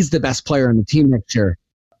chance he's the best player on the team next year.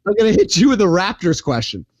 I'm gonna hit you with a Raptors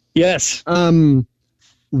question. Yes. Who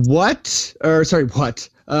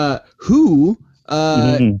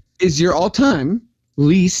is your all-time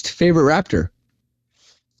least favorite Raptor?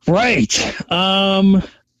 Right.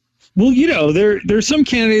 Well, there's some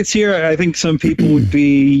candidates here. I think some people would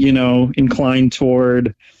be, inclined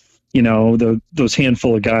toward, those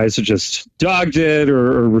handful of guys who just dogged it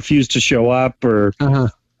or refused to show up or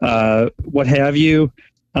what have you.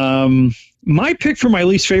 My pick for my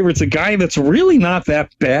least favorite is a guy that's really not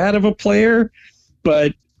that bad of a player,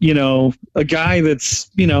 but, a guy that's,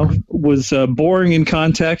 was boring in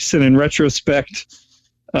context, and in retrospect,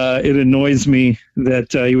 it annoys me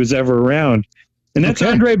that he was ever around. And that's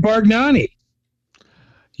Andre Bargnani.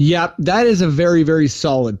 Yep, that is a very, very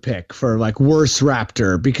solid pick for like worst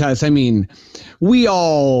Raptor because, I mean, we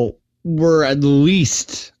all were at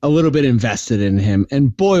least a little bit invested in him.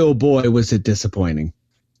 And boy, oh boy, was it disappointing.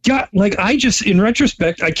 Yeah, like in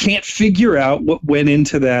retrospect, I can't figure out what went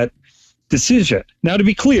into that decision. Now, to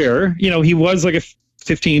be clear, he was like a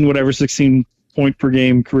 16 point per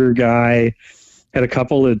game career guy, had a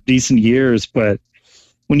couple of decent years, but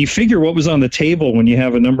when you figure what was on the table when you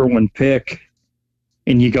have a number one pick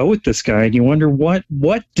and you go with this guy and you wonder what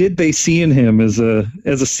did they see in him as a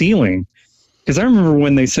ceiling, Because I remember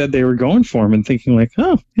when they said they were going for him and thinking like,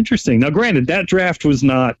 oh, interesting. Now, granted, that draft was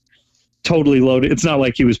not totally loaded. It's not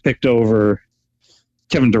like he was picked over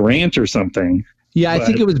Kevin Durant or something. Yeah, I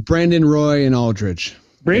think it was Brandon Roy and Aldridge.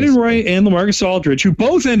 Brandon Roy and LaMarcus Aldridge, who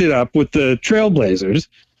both ended up with the Trailblazers,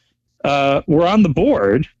 were on the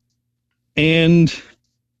board. And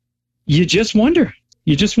you just wonder.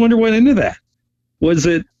 You just wonder what into that. Was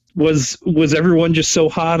everyone just so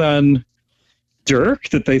hot on Dirk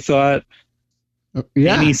that they thought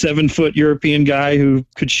any 7-foot European guy who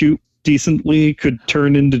could shoot decently could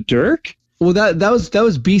turn into Dirk? Well, that was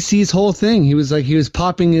BC's whole thing. He was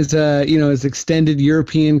popping his his extended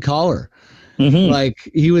European collar. Mm-hmm. Like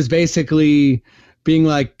he was basically being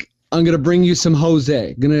like, I'm gonna bring you some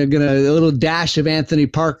Jose, gonna a little dash of Anthony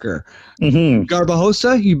Parker. Mm-hmm.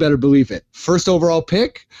 Garbajosa, you better believe it. First overall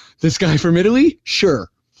pick, this guy from Italy, sure.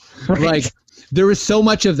 Right. Like there was so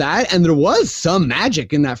much of that, and there was some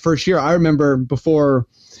magic in that first year. I remember before,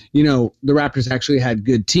 the Raptors actually had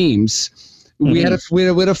good teams. Mm-hmm. We had a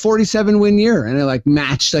 47-win year, and it like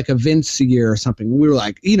matched like a Vince year or something. We were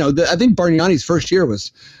like, I think Bargnani's first year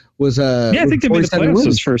was I think they made the playoffs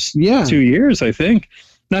his first 2 years. I think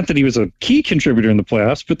not that he was a key contributor in the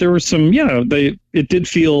playoffs, but there was some. It did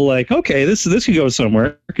feel like okay, this could go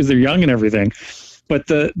somewhere because they're young and everything. But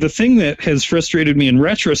the thing that has frustrated me in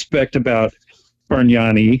retrospect about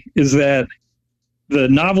Bargnani is that the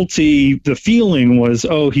novelty, the feeling was,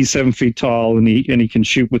 oh, he's 7 feet tall and he can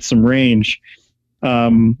shoot with some range.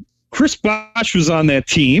 Chris Bosh was on that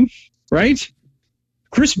team, right?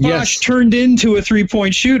 Chris Bosh turned into a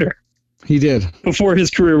 3-point shooter. He did. Before his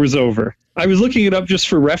career was over. I was looking it up just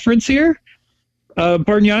for reference here.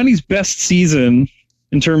 Bargnani's best season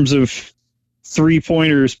in terms of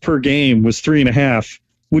 3-pointers per game was 3.5,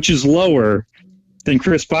 which is lower than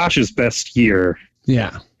Chris Bosh's best year.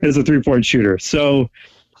 Yeah. As a 3-point shooter. So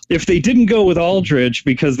if they didn't go with Aldridge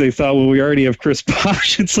because they thought, well, we already have Chris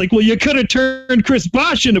Bosh, it's like, well, you could have turned Chris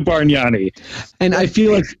Bosh into Bargnani. And I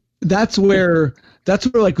feel like that's where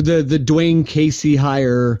like the Dwayne Casey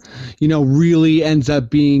hire, really ends up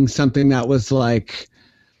being something that was like,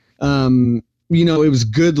 it was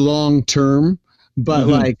good long term, but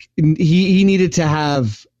like he needed to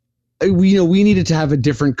have. We needed to have a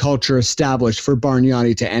different culture established for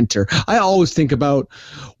Bargnani to enter. I always think about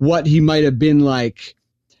what he might have been like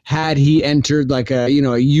had he entered like a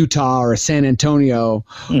Utah or a San Antonio,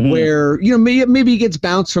 where maybe he gets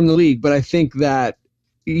bounced from the league, but I think that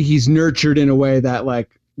he's nurtured in a way that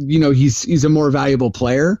like he's a more valuable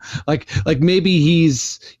player. Like maybe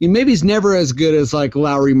he's never as good as like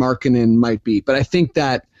Lauri Markkanen might be, but I think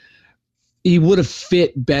that he would have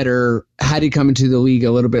fit better had he come into the league a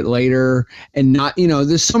little bit later and not,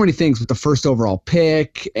 there's so many things with the first overall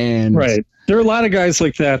pick and right. There are a lot of guys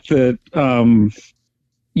like that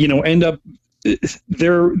end up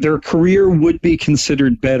their career would be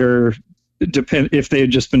considered better if they had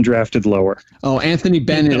just been drafted lower. Oh, Anthony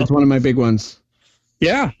Bennett is one of my big ones.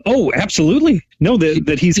 Yeah. Oh, absolutely. No,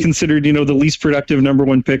 that he's considered, the least productive number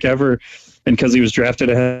 1 pick ever. And because he was drafted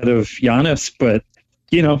ahead of Giannis, but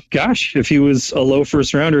gosh, if he was a low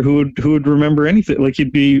first rounder, who would remember anything? Like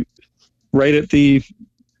he'd be right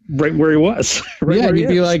where he was. He'd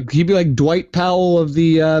be like Dwight Powell of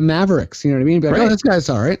the Mavericks. You know what I mean? He'd be like, oh, this guy's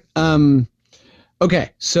all right.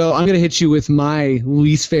 Okay, so I'm gonna hit you with my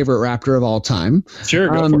least favorite Raptor of all time. Sure,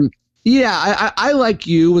 go for it. Yeah, I like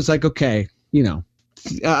you was like, okay,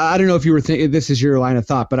 I don't know if you were thinking this is your line of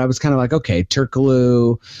thought, but I was kind of like, okay,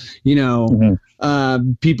 Turkoglu,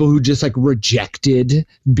 people who just like rejected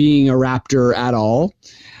being a Raptor at all.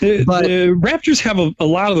 The Raptors have a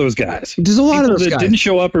lot of those guys. There's a lot of those that guys didn't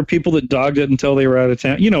show up, or people that dogged it until they were out of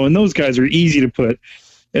town. And those guys are easy to put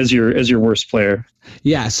as your worst player.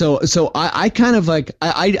 Yeah. So I kind of like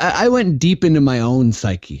I went deep into my own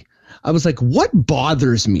psyche. I was like, what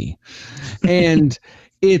bothers me? And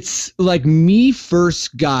it's like me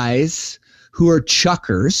first guys who are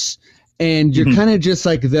chuckers, and you're kind of just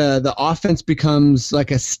like the offense becomes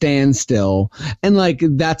like a standstill, and like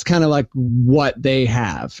that's kind of like what they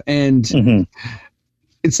have. And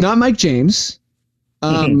it's not Mike James,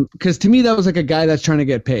 because to me that was like a guy that's trying to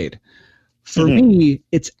get paid. For me,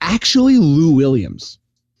 it's actually Lou Williams.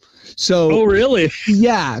 So, oh really?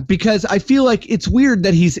 Yeah, because I feel like it's weird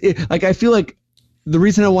that I feel like the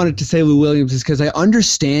reason I wanted to say Lou Williams is because I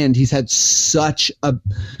understand he's had such a,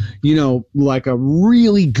 like a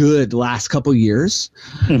really good last couple years,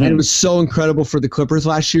 and it was so incredible for the Clippers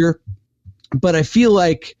last year. But I feel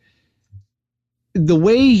like the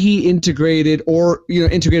way he integrated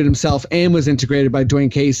himself and was integrated by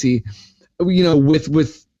Dwayne Casey,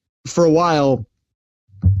 with for a while,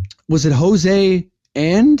 was it Jose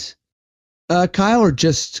and Kyle or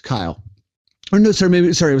just Kyle? Or no, sorry,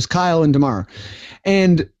 it was Kyle and DeMar.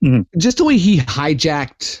 And just the way he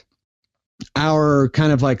hijacked our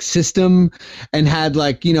kind of like system and had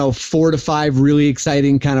like, 4 to 5 really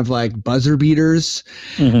exciting kind of like buzzer beaters.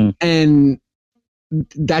 And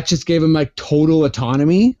that just gave him like total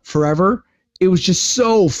autonomy forever. It was just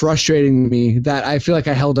so frustrating to me that I feel like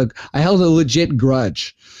I held a legit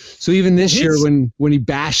grudge. So even this year when he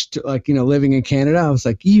bashed like, living in Canada, I was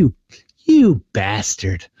like, you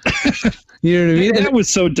bastard. You know what I mean? That was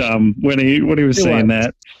so dumb when he was saying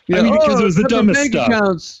that. I mean, because it was the dumbest stuff.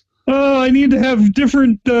 Accounts. Oh, I need to have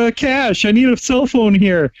different cash. I need a cell phone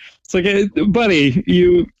here. It's like, buddy,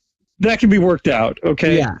 that can be worked out.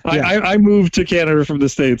 Okay. Yeah. I moved to Canada from the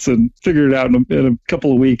States and figured it out in a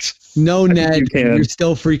couple of weeks. No, Ned, you're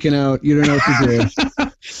still freaking out. You don't know what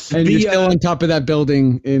to do. And you're still on top of that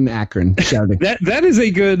building in Akron shouting. That is a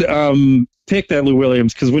good pick, that Lou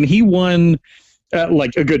Williams, because when he won,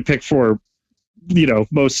 like a good pick for,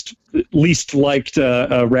 most least liked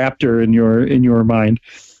Raptor in your mind.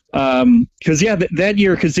 Because that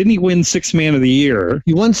year, because didn't he win Sixth Man of the Year?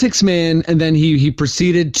 He won Sixth Man, and then he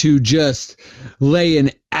proceeded to just lay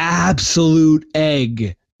an absolute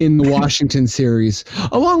egg in the Washington series,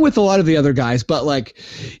 along with a lot of the other guys. But like,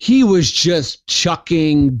 he was just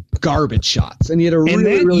chucking garbage shots, and he had a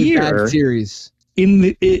really bad series in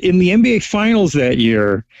the NBA Finals that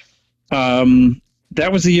year.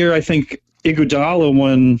 That was the year I think Iguodala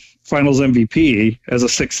won Finals MVP as a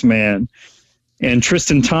sixth man. And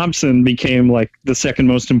Tristan Thompson became like the second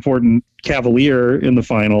most important Cavalier in the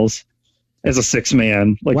finals as a sixth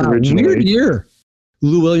man, originally. Weird year.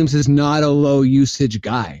 Lou Williams is not a low usage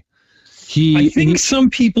guy. I think some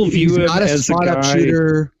people view him not as a spot up guy,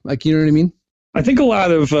 shooter. Like, you know what I mean? I think a lot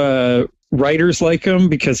of writers like him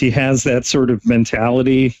because he has that sort of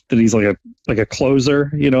mentality that he's like a closer,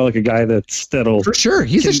 like a guy that'll for sure.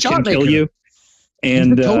 He's a shot maker. Kill you.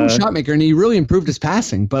 And he's a total shot maker, and he really improved his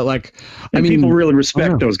passing. But people really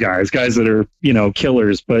respect those guys that are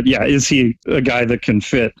killers. But yeah, is he a guy that can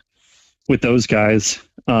fit with those guys?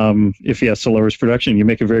 If he has to lower his production, you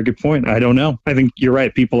make a very good point. I don't know. I think you're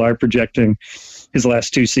right. People are projecting his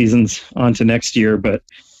last 2 seasons onto next year, but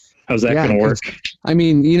how's that going to work? I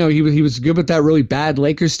mean, he was good with that really bad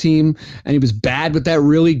Lakers team, and he was bad with that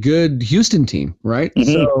really good Houston team, right?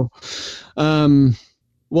 So,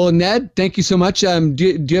 well, Ned, thank you so much. Do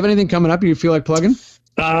you have anything coming up you feel like plugging?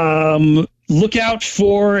 Look out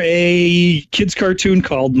for a kids cartoon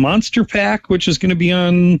called Monster Pack, which is going to be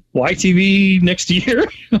on YTV next year.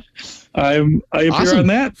 I appear on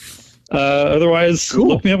that. Otherwise,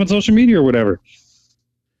 look me up on social media or whatever.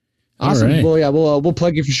 Awesome. Right. Well, yeah, we'll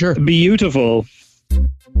plug you for sure. Beautiful.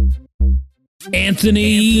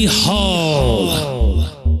 Anthony Hall.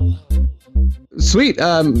 Sweet.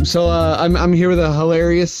 So I'm here with a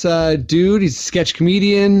hilarious dude. He's a sketch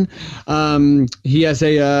comedian. He has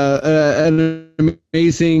an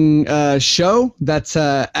amazing show that's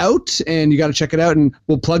out, and you got to check it out. And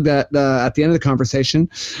we'll plug that at the end of the conversation.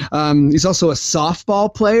 He's also a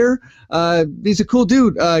softball player. He's a cool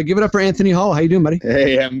dude. Give it up for Anthony Hall. How you doing, buddy?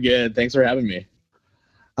 Hey, I'm good. Thanks for having me.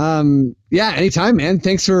 Yeah, anytime, man.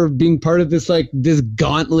 Thanks for being part of this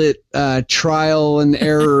gauntlet trial and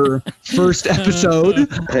error first episode.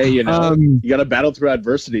 Hey, you got to battle through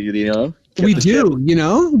adversity, We do,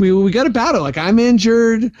 we got to battle. Like, I'm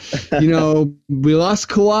injured, we lost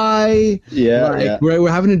Kawhi. Yeah, We're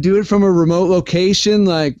having to do it from a remote location.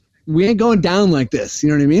 Like, we ain't going down like this. You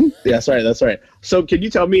know what I mean? Yeah, that's right. So can you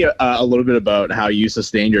tell me a little bit about how you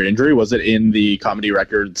sustained your injury? Was it in the Comedy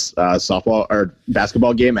Records softball or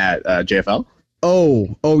basketball game at JFL?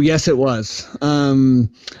 Oh, yes, it was.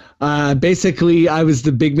 Basically, I was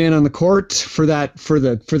the big man on the court for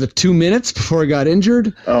the 2 minutes before I got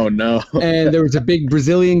injured. Oh, no. And there was a big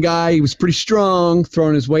Brazilian guy. He was pretty strong,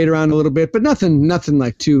 throwing his weight around a little bit, but nothing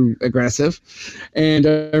like too aggressive. And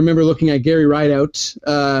I remember looking at Gary Rideout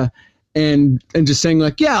and just saying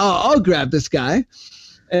like, yeah, I'll grab this guy.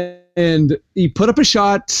 And he put up a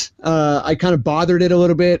shot. I kind of bothered it a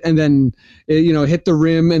little bit, and then it, hit the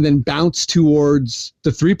rim and then bounced towards the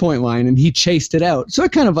 3-point line, and he chased it out. So I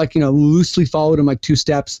kind of loosely followed him 2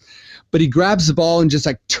 steps, but he grabs the ball and just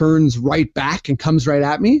turns right back and comes right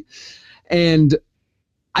at me. And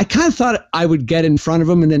I kind of thought I would get in front of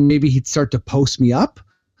him, and then maybe he'd start to post me up.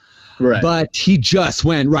 Right. But he just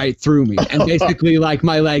went right through me, and basically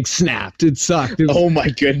my leg snapped. It sucked. It was, oh my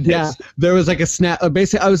goodness. Yeah, there was a snap.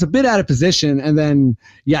 Basically, I was a bit out of position, and then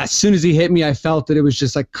as soon as he hit me, I felt that it was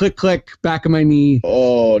just click, click, back of my knee.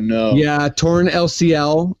 Oh no. Yeah, torn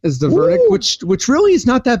LCL is the verdict, which really is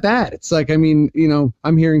not that bad. It's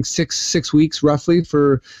I'm hearing six weeks roughly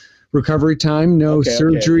for recovery time, no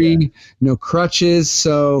surgery, no crutches.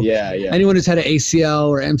 So anyone who's had an ACL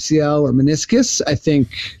or MCL or meniscus, I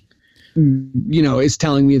think, is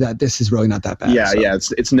telling me that this is really not that bad.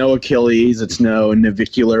 It's no Achilles, it's no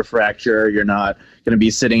navicular fracture. You're not going to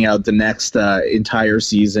be sitting out the next entire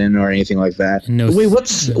season or anything like that. Wait,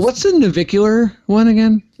 what's the navicular one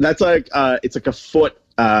again? That's like it's like a foot.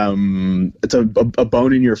 It's a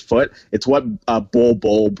bone in your foot. It's what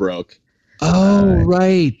Bull broke. Oh,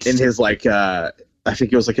 right. In his I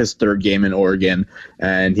think it was like his third game in Oregon,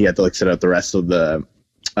 and he had to sit out the rest of the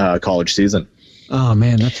college season. Oh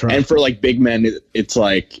man, that's right. And for big men, it's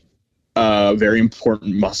a very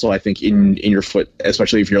important muscle, I think, in your foot,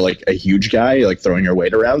 especially if you're a huge guy, throwing your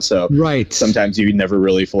weight around. So sometimes you never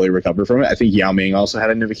really fully recover from it. I think Yao Ming also had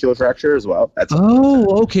a navicular fracture as well.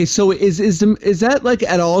 Okay. So is that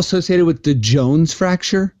at all associated with the Jones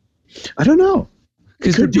fracture? I don't know.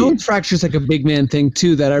 Because the Jones fracture is a big man thing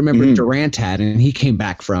too that I remember Durant had and he came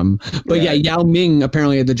back from. But Yao Ming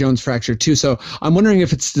apparently had the Jones fracture too. So I'm wondering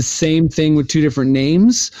if it's the same thing with two different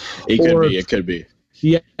names. It could be.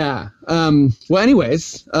 Yeah. Well,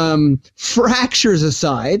 anyways, fractures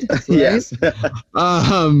aside, right? Yes.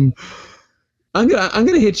 I'm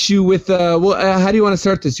gonna hit you with how do you want to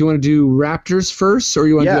start this? You want to do Raptors first, or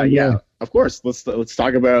you want to do of course. Let's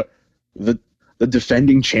talk about the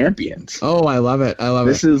defending champions. Oh, I love it.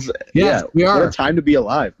 This is we are. What a time to be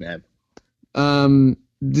alive, man.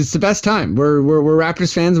 This is the best time. We're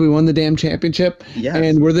Raptors fans. We won the damn championship. Yes.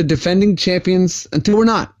 And we're the defending champions until we're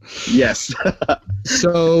not. Yes.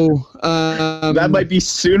 So that might be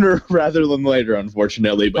sooner rather than later,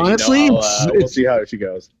 unfortunately. But honestly, we'll see how she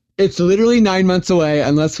goes. It's literally 9 months away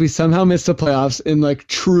unless we somehow miss the playoffs in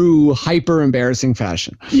true hyper embarrassing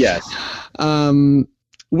fashion. Yes.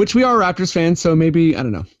 Which we are Raptors fans, so maybe I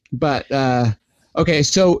don't know. But okay,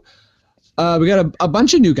 so we got a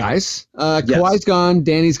bunch of new guys. Kawhi's gone,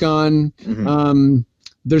 Danny's gone. Mm-hmm.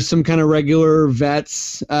 There's some kind of regular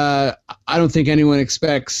vets. I don't think anyone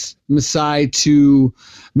expects Masai to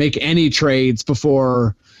make any trades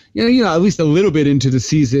before at least a little bit into the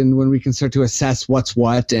season when we can start to assess what's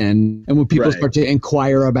what and when people start to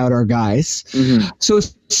inquire about our guys. Mm-hmm. So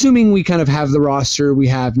assuming we kind of have the roster we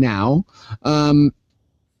have now,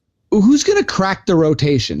 who's going to crack the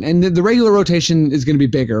rotation? And the regular rotation is going to be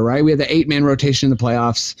bigger, right? We have the 8-man rotation in the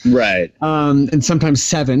playoffs. Right. And sometimes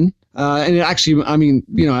 7. And it actually,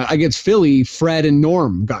 against Philly, Fred and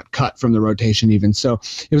Norm got cut from the rotation even. So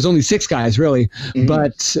it was only 6 guys, really. Mm-hmm.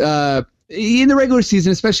 But in the regular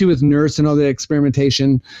season, especially with Nurse and all the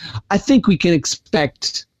experimentation, I think we can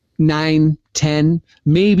expect 9, 10,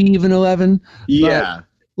 maybe even 11. Yeah.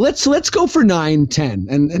 But let's go for 9, 10.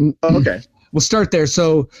 And okay. We'll start there.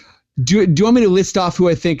 So do you want me to list off who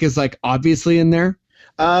I think is obviously in there?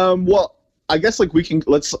 Well, I guess we can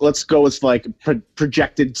let's go with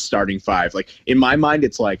projected starting 5. In my mind,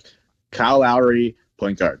 it's Kyle Lowry,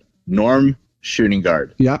 point guard, Norm, shooting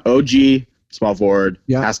guard, OG, small forward,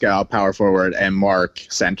 Pascal, power forward, and Mark,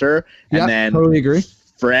 center. And then totally agree.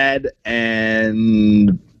 Fred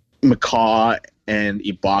and McCaw and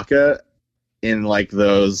Ibaka in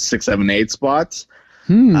those 6, 7, 8 spots.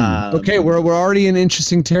 Okay, we're already in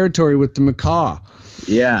interesting territory with the McCaw.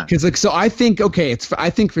 Yeah. Because so I think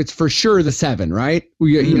it's for sure the 7, right?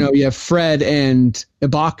 You have Fred and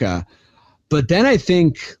Ibaka, but then I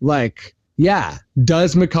think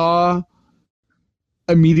does McCaw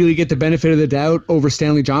immediately get the benefit of the doubt over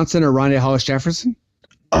Stanley Johnson or Rondé Hollis Jefferson?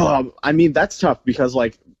 That's tough because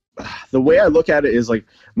the way I look at it is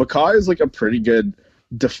McCaw is a pretty good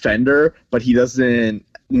defender, but he doesn't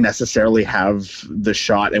necessarily have the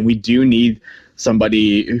shot, and we do need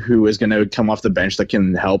somebody who is going to come off the bench that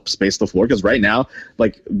can help space the floor, because right now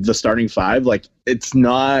the starting 5 it's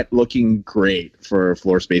not looking great for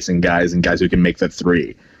floor spacing guys and guys who can make the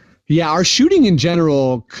 3. Yeah, our shooting in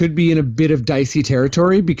general could be in a bit of dicey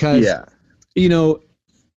territory because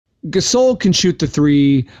Gasol can shoot the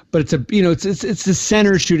 3, but it's the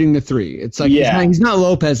center shooting the 3. It's he's not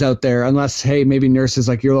Lopez out there unless maybe Nurse is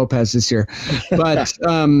your Lopez this year. But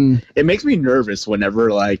it makes me nervous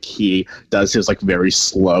whenever he does his very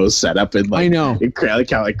slow setup and I know it kind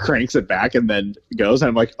of cranks it back and then goes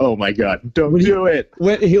and I'm oh my god, don't do it.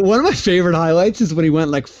 One of my favorite highlights is when he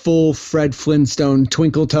went full Fred Flintstone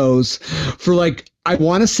twinkle toes for I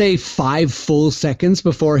want to say 5 full seconds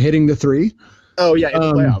before hitting the 3. Oh yeah, in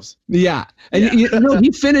the playoffs. Yeah, and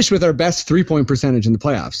he finished with our best 3-point percentage in the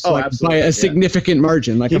playoffs. Oh, absolutely, by a significant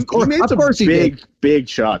margin. He made some big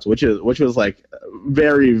shots, which was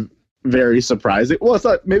very, very surprising. Well, it's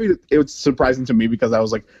not. Maybe it was surprising to me because I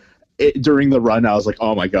was during the run, I was like,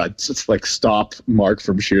 oh my god, just like stop Mark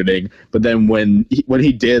from shooting. But then when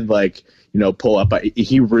he did like, pull up,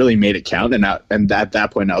 he really made it count. And at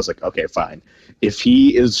that point, I was like, okay, fine. If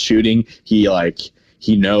he is shooting, he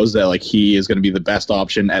knows that like he is going to be the best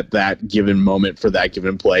option at that given moment for that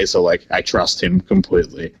given play. So like I trust him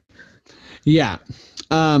completely. Yeah.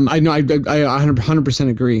 I know. I 100%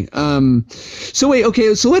 agree. So wait,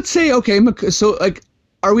 okay. So let's say, okay. So like,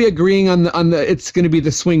 are we agreeing on the? It's going to be the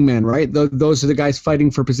swingman, right? Those are the guys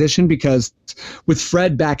fighting for position, because with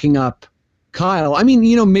Fred backing up Kyle, I mean,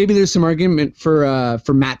 maybe there's some argument for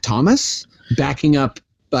Matt Thomas backing up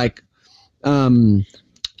backing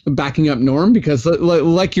up Norm, because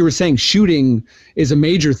like you were saying, shooting is a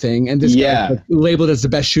major thing, and this guy labeled as the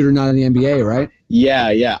best shooter not in the NBA, right?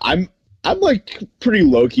 Yeah. I'm like pretty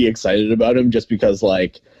low-key excited about him, just because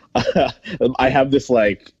like I have this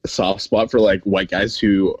like soft spot for like white guys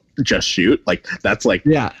who just shoot. Like that's like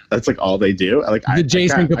all they do. Like the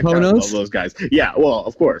Jason Kaponos, I love those guys. Yeah, well,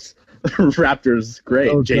 of course. Raptors, great.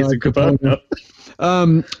 Oh, Jason Kapono.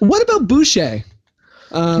 What about Boucher?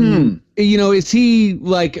 Is he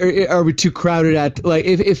like? Are we too crowded at like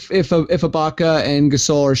if Ibaka and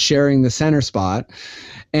Gasol are sharing the center spot,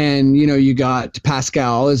 and you got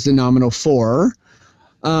Pascal as the nominal 4,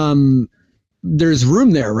 there's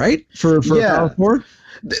room there, right? For a power forward.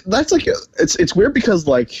 That's like it's weird, because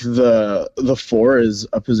like the 4 is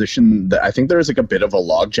a position that I think there's like a bit of a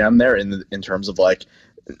logjam there in terms of like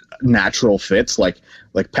natural fits. Like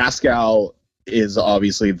Pascal is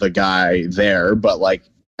obviously the guy there, but like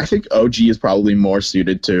I think OG is probably more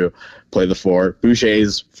suited to play the 4.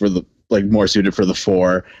 Boucher's more suited for the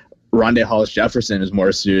 4. Rondé Hollis-Jefferson is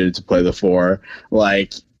more suited to play the 4.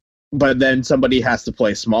 Like, but then somebody has to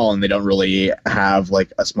play small, and they don't really have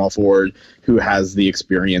like a small forward who has the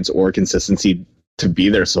experience or consistency to be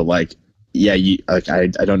there. So like, yeah, I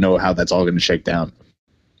don't know how that's all going to shake down.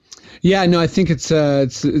 Yeah, no, I think it's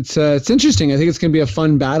interesting. I think it's going to be a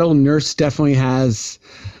fun battle. Nurse definitely has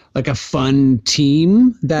like a fun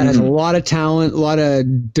team that has a lot of talent, a lot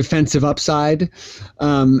of defensive upside,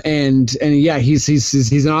 and yeah,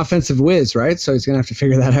 he's an offensive whiz, right? So he's going to have to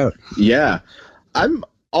figure that out. Yeah, I'm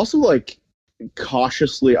also like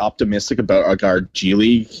cautiously optimistic about our G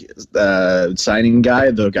League signing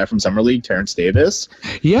guy, the guy from Summer League, Terrence Davis.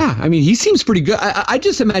 Yeah, I mean, he seems pretty good. I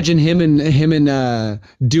just imagine him and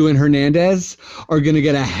Duan Hernandez are going to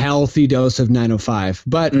get a healthy dose of 905.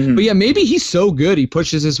 But yeah, maybe he's so good he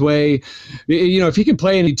pushes his way. If he can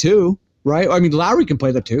play any 2, right? I mean, Lowry can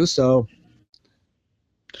play the 2, so.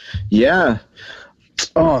 Yeah.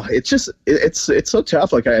 Oh, it's so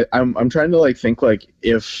tough. Like I'm trying to like think like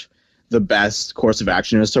if the best course of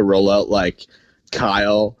action is to roll out like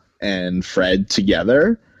Kyle and Fred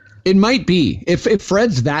together. It might be if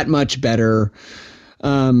Fred's that much better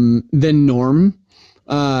than Norm,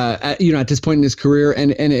 at this point in his career,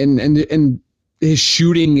 and his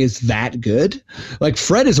shooting is that good. Like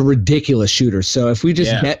Fred is a ridiculous shooter. So if we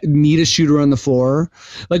just need a shooter on the floor,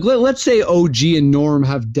 like let's say OG and Norm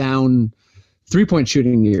have down 3-point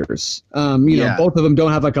shooting years. Both of them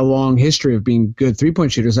don't have like a long history of being good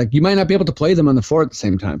 3-point shooters. Like you might not be able to play them on the floor at the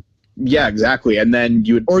same time. Yeah, exactly. And then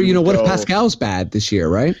what if Pascal's bad this year,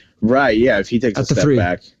 right? Right. Yeah. If he takes a step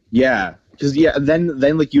back. Yeah. Because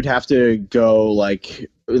then like you'd have to go like,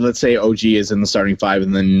 let's say OG is in the starting 5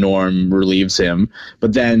 and then Norm relieves him.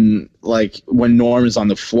 But then like when Norm is on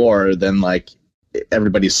the floor, then like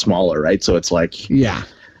everybody's smaller, right? So it's like, yeah,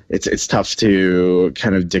 it's tough to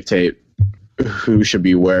kind of dictate who should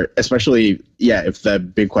be where, especially if the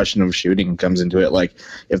big question of shooting comes into it. Like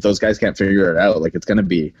if those guys can't figure it out, like it's gonna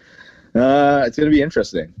be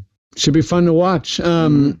interesting. Should be fun to watch.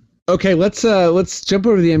 Okay, let's jump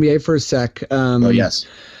over to the NBA for a sec. Yes.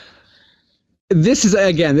 This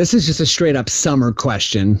is just a straight up summer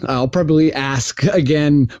question. I'll probably ask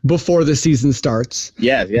again before the season starts.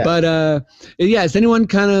 Yeah. But is anyone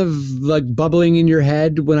kind of like bubbling in your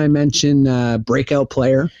head when I mention breakout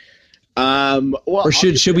player? Or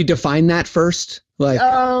should we define that first? Like,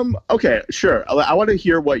 okay, sure. I want to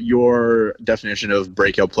hear what your definition of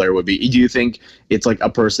breakout player would be. Do you think it's like a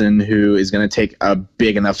person who is going to take a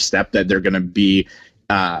big enough step that they're going to be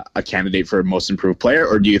a candidate for most improved player,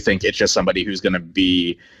 or do you think it's just somebody who's going to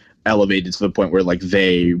be elevated to the point where like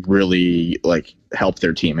they really like help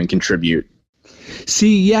their team and contribute?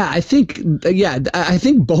 See, I think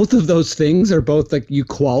both of those things are both like you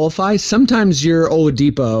qualify. Sometimes you're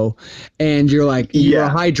Oladipo and you're like, you're a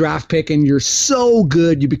high draft pick and you're so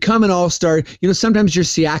good. You become an all-star. Sometimes you're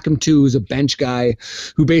Siakam too, who's a bench guy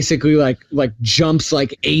who basically like jumps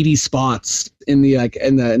like 80 spots in the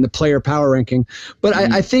in the player power ranking. But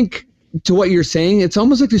I think to what you're saying, it's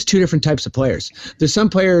almost like there's two different types of players. There's some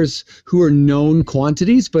players who are known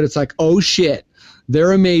quantities, but it's like, oh shit,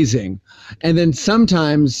 they're amazing. And then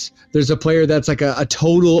sometimes there's a player that's like a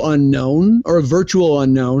total unknown or a virtual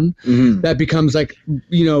unknown that becomes like,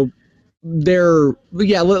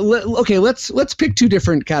 okay, let's pick two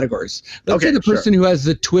different categories. Let's say the person who has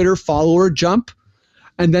the Twitter follower jump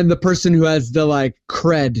and then the person who has the like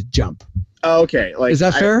cred jump. Okay. Like, is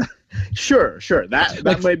that fair? Sure.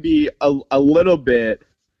 That might be a little bit.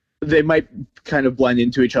 They might kind of blend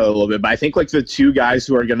into each other a little bit, but I think like the two guys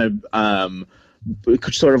who are gonna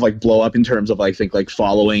sort of like blow up in terms of I think like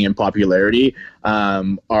following and popularity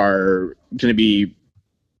are gonna be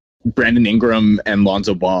Brandon Ingram and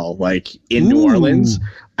Lonzo Ball. Like in New Orleans,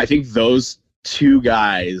 I think those two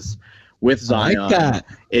guys with Zion, I like that.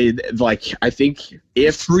 I think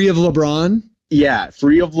if free of LeBron. Yeah,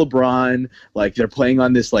 free of LeBron, like they're playing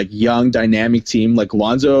on this like young dynamic team. Like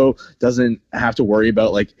Lonzo doesn't have to worry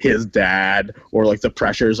about like his dad or like the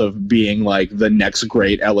pressures of being like the next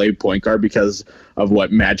great LA point guard because of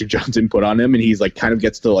what Magic Johnson put on him, and he's like kind of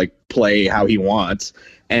gets to like play how he wants,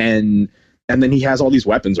 and then he has all these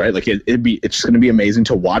weapons, right? Like it's just going to be amazing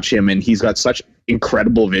to watch him, and he's got such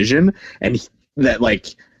incredible vision, and that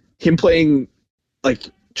like him playing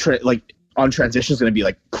on transition is going to be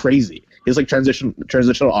like crazy. His like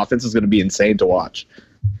transitional offense is going to be insane to watch.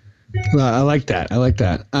 Well, I like that.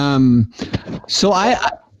 So I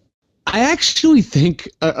actually think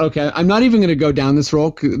okay, I'm not even going to go down this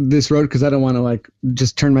road because I don't want to like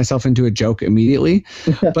just turn myself into a joke immediately.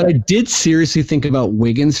 But I did seriously think about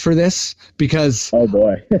Wiggins for this because oh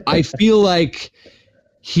boy, I feel like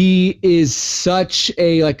he is such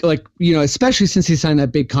a like especially since he signed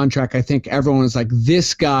that big contract. I think everyone was like,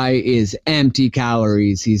 this guy is empty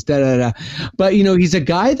calories. He's da da da. But he's a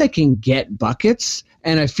guy that can get buckets,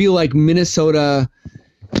 and I feel like Minnesota,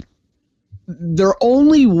 their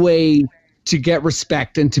only way to get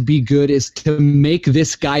respect and to be good is to make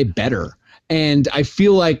this guy better. And I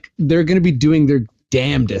feel like they're going to be doing their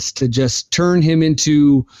damnedest to just turn him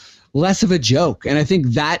into less of a joke. And I think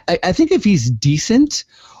if he's decent,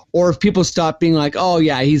 or if people stop being like, oh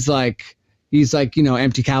yeah, he's like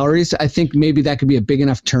empty calories, I think maybe that could be a big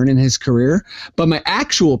enough turn in his career. But my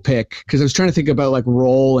actual pick, because I was trying to think about like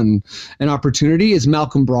role and opportunity, is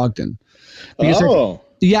Malcolm Brogdon. Because nice. Well,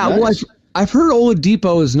 I've heard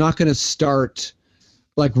Oladipo is not going to start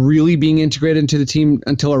like really being integrated into the team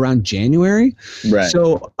until around January. Right.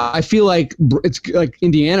 So I feel like it's like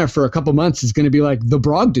Indiana for a couple months is going to be like the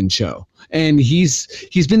Brogdon show. And he's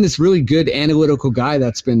been this really good analytical guy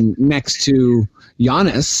that's been next to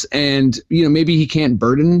Giannis, and maybe he can't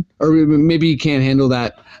burden, or maybe he can't handle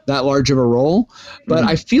that large of a role, but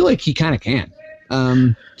I feel like he kind of can.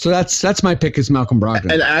 So that's my pick is Malcolm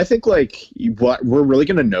Brogdon. And I think like what we're really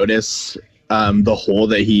going to notice the hole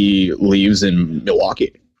that he leaves in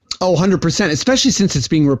Milwaukee. Oh, 100%, especially since it's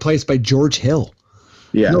being replaced by George Hill.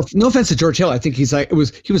 Yeah. No offense to George Hill. I think he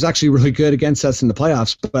was actually really good against us in the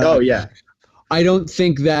playoffs. But oh yeah. I don't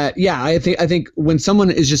think that. Yeah, I think when someone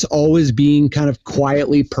is just always being kind of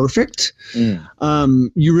quietly perfect,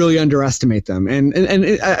 you really underestimate them. And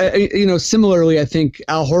similarly, I think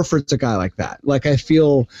Al Horford's a guy like that. Like I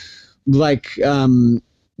feel like when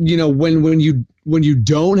you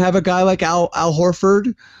don't have a guy like Al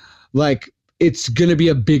Horford, like it's gonna be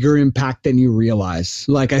a bigger impact than you realize.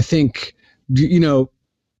 Like I think you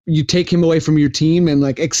take him away from your team and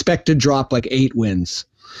like expect to drop like 8 wins.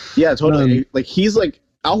 Yeah, totally. Like he's like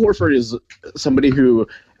Al Horford is somebody who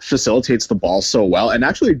facilitates the ball so well and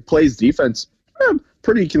actually plays defense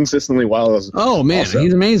pretty consistently well. Oh man, also.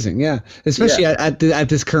 He's amazing. Yeah, especially at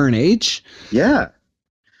this current age. Yeah.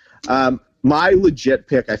 My legit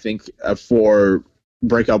pick, I think, for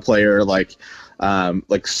breakout player, like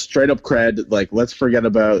straight up cred, like let's forget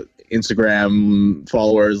about Instagram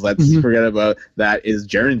followers. Let's forget about that. Is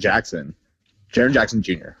Jaren Jackson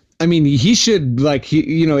Jr. I mean, he should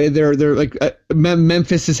they're like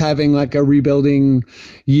Memphis is having like a rebuilding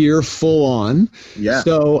year full on. Yeah.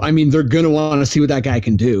 So I mean, they're gonna want to see what that guy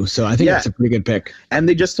can do. So I think that's a pretty good pick. And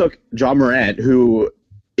they just took Ja Morant, who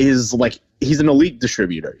is like he's an elite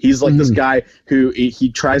distributor. He's like this guy who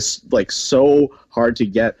he tries like so hard to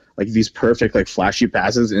get like these perfect like flashy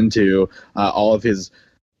passes into all of his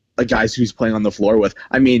guys who's playing on the floor with.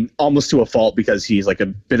 I mean, almost to a fault because he's like a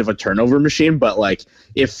bit of a turnover machine. But like,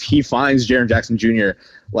 if he finds Jaren Jackson Jr.,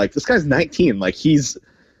 like this guy's 19, like he's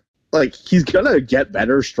gonna get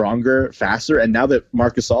better, stronger, faster. And now that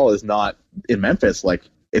Marc Gasol is not in Memphis, like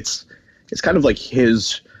it's kind of like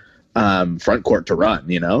his front court to run,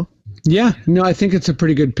 Yeah, no, I think it's a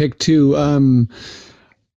pretty good pick too.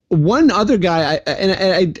 one other guy,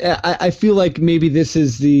 I feel like maybe this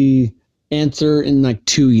is the answer in like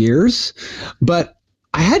 2 years, but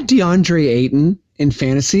I had DeAndre Ayton in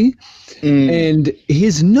fantasy, and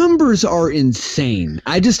his numbers are insane.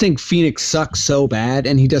 I just think Phoenix sucks so bad,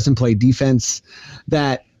 and he doesn't play defense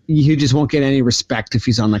that he just won't get any respect if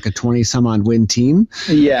he's on like a 20 some odd win team.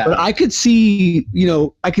 Yeah. But I could see,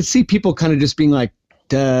 people kind of just being like,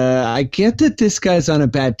 I get that this guy's on a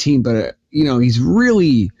bad team, but he's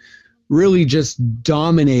really, really just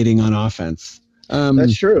dominating on offense.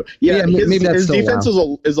 That's true. Yeah, maybe that's his defense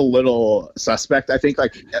is a little suspect. I think I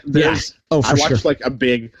watched like a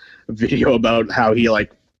big video about how he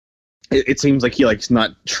like. It seems like he likes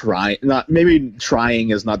not trying. Maybe trying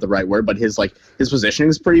is not the right word, but his positioning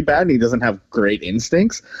is pretty bad, and he doesn't have great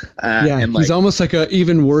instincts. And he's almost like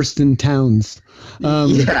even worse than Towns. But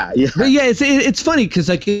it's funny because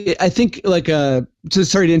I think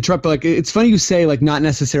sorry to interrupt, but it's funny you say like not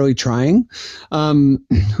necessarily trying.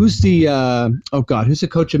 Who's the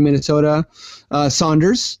coach of Minnesota?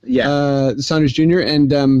 Saunders. Yeah. Saunders Jr.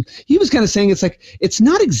 And he was kind of saying it's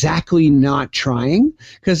not exactly not trying,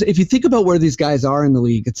 because if you think about where these guys are in the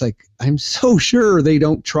league, it's like I'm so sure they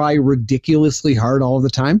don't try ridiculously hard all the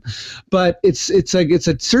time, but it's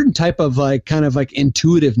a certain type of kind of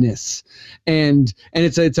intuitiveness, and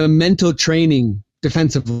it's a mental training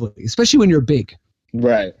defensively, especially when you're big.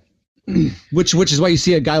 Right. Which is why you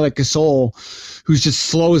see a guy like Gasol, who's just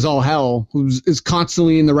slow as all hell, is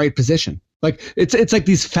constantly in the right position. Like it's like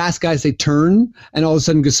these fast guys, they turn and all of a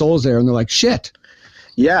sudden Gasol's there and they're like, shit.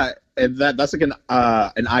 Yeah, and that's like an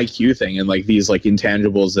IQ thing, and like these like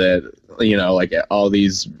intangibles that like all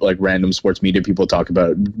these like random sports media people talk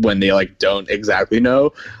about when they like don't exactly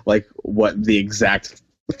know like what the exact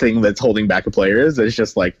thing that's holding back a player is. It's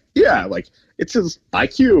just like, yeah, like it's his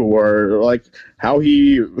IQ or like how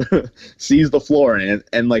he sees the floor,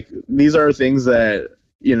 and like these are things that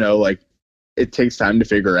like it takes time to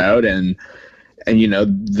figure out, and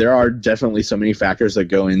there are definitely so many factors that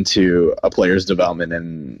go into a player's development,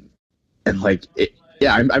 and like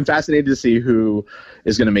I'm fascinated to see who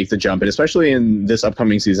is going to make the jump, and especially in this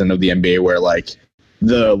upcoming season of the NBA where like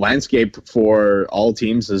the landscape for all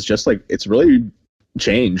teams is just like it's really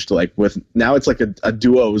changed. Like with now it's like a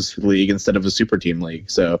duos league instead of a super team league.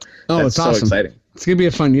 So that's it's so awesome. exciting. It's gonna be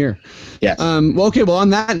a fun year. Yeah. Well, on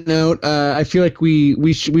that note, I feel like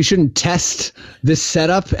we shouldn't test this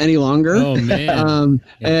setup any longer. Oh man.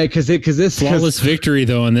 Because this flawless victory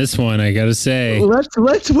though on this one, I gotta say.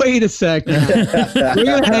 Let's wait a second. We're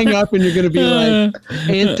gonna hang up and you're gonna be like,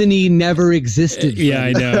 Anthony never existed. Yeah,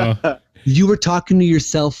 I know. You were talking to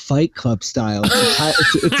yourself Fight Club style.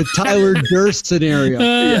 It's a Tyler Durst scenario.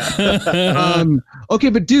 Yeah.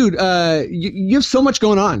 Okay, but dude, you have so much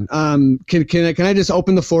going on. Can I just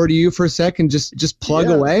open the floor to you for a sec and just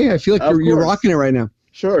plug away? I feel like you're rocking it right now.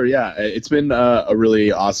 Sure, yeah. It's been a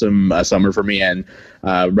really awesome summer for me, and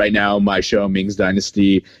right now my show Ming's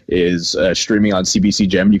Dynasty is streaming on CBC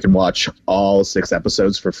Gem. You can watch all 6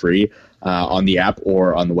 episodes for free on the app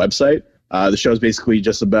or on the website. The show is basically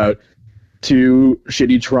just about 2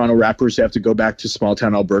 shitty Toronto rappers who have to go back to small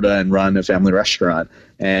town Alberta and run a family restaurant.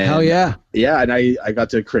 And hell yeah. Yeah, and I got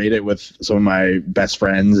to create it with some of my best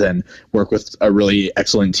friends and work with a really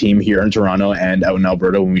excellent team here in Toronto and out in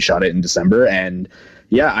Alberta when we shot it in December. And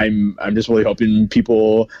yeah, I'm just really hoping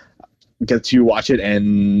people get to watch it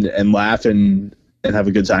and laugh and have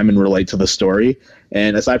a good time and relate to the story.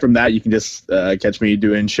 And aside from that, you can just catch me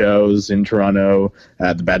doing shows in Toronto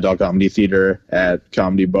at the Bad Dog Comedy Theater, at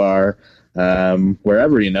Comedy Bar,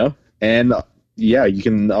 wherever, and yeah, you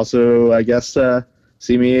can also, I guess,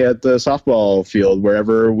 see me at the softball field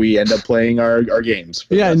wherever we end up playing our games.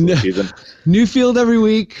 Yeah, new field every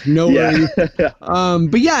week, no worries.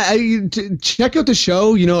 But yeah, check out the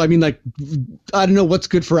show. I mean, like, I don't know what's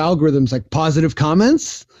good for algorithms, like positive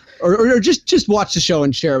comments, or just watch the show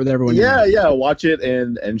and share it with everyone. Yeah, watch it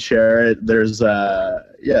and share it. There's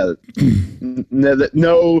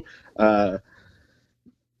no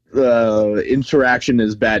interaction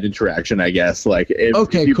is bad interaction, I guess. Like if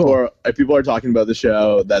people are talking about the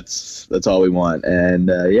show, that's all we want.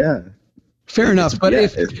 And fair enough. But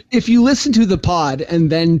if you listen to the pod and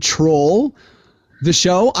then troll the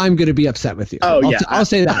show, I'm going to be upset with you. I'll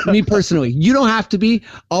say that. Me personally, you don't have to be.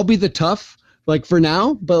 I'll be the tough, like, for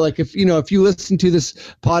now. But like if you listen to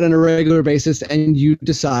this pod on a regular basis and you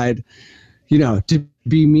decide to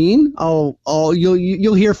be mean,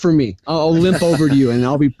 you'll hear from me. I'll limp over to you and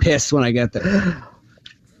I'll be pissed when I get there.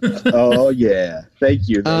 Oh yeah. Thank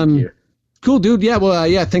you. Cool, dude. Yeah.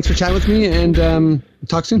 Well, thanks for chatting with me, and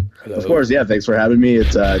talk soon. Hello. Of course. Yeah. Thanks for having me.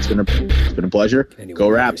 It's been a pleasure. Go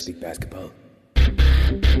Raps. Speak basketball.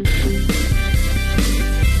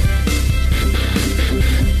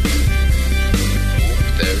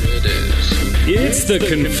 It's the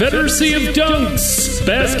Confederacy of Dunks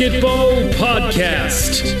Basketball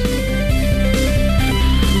Podcast.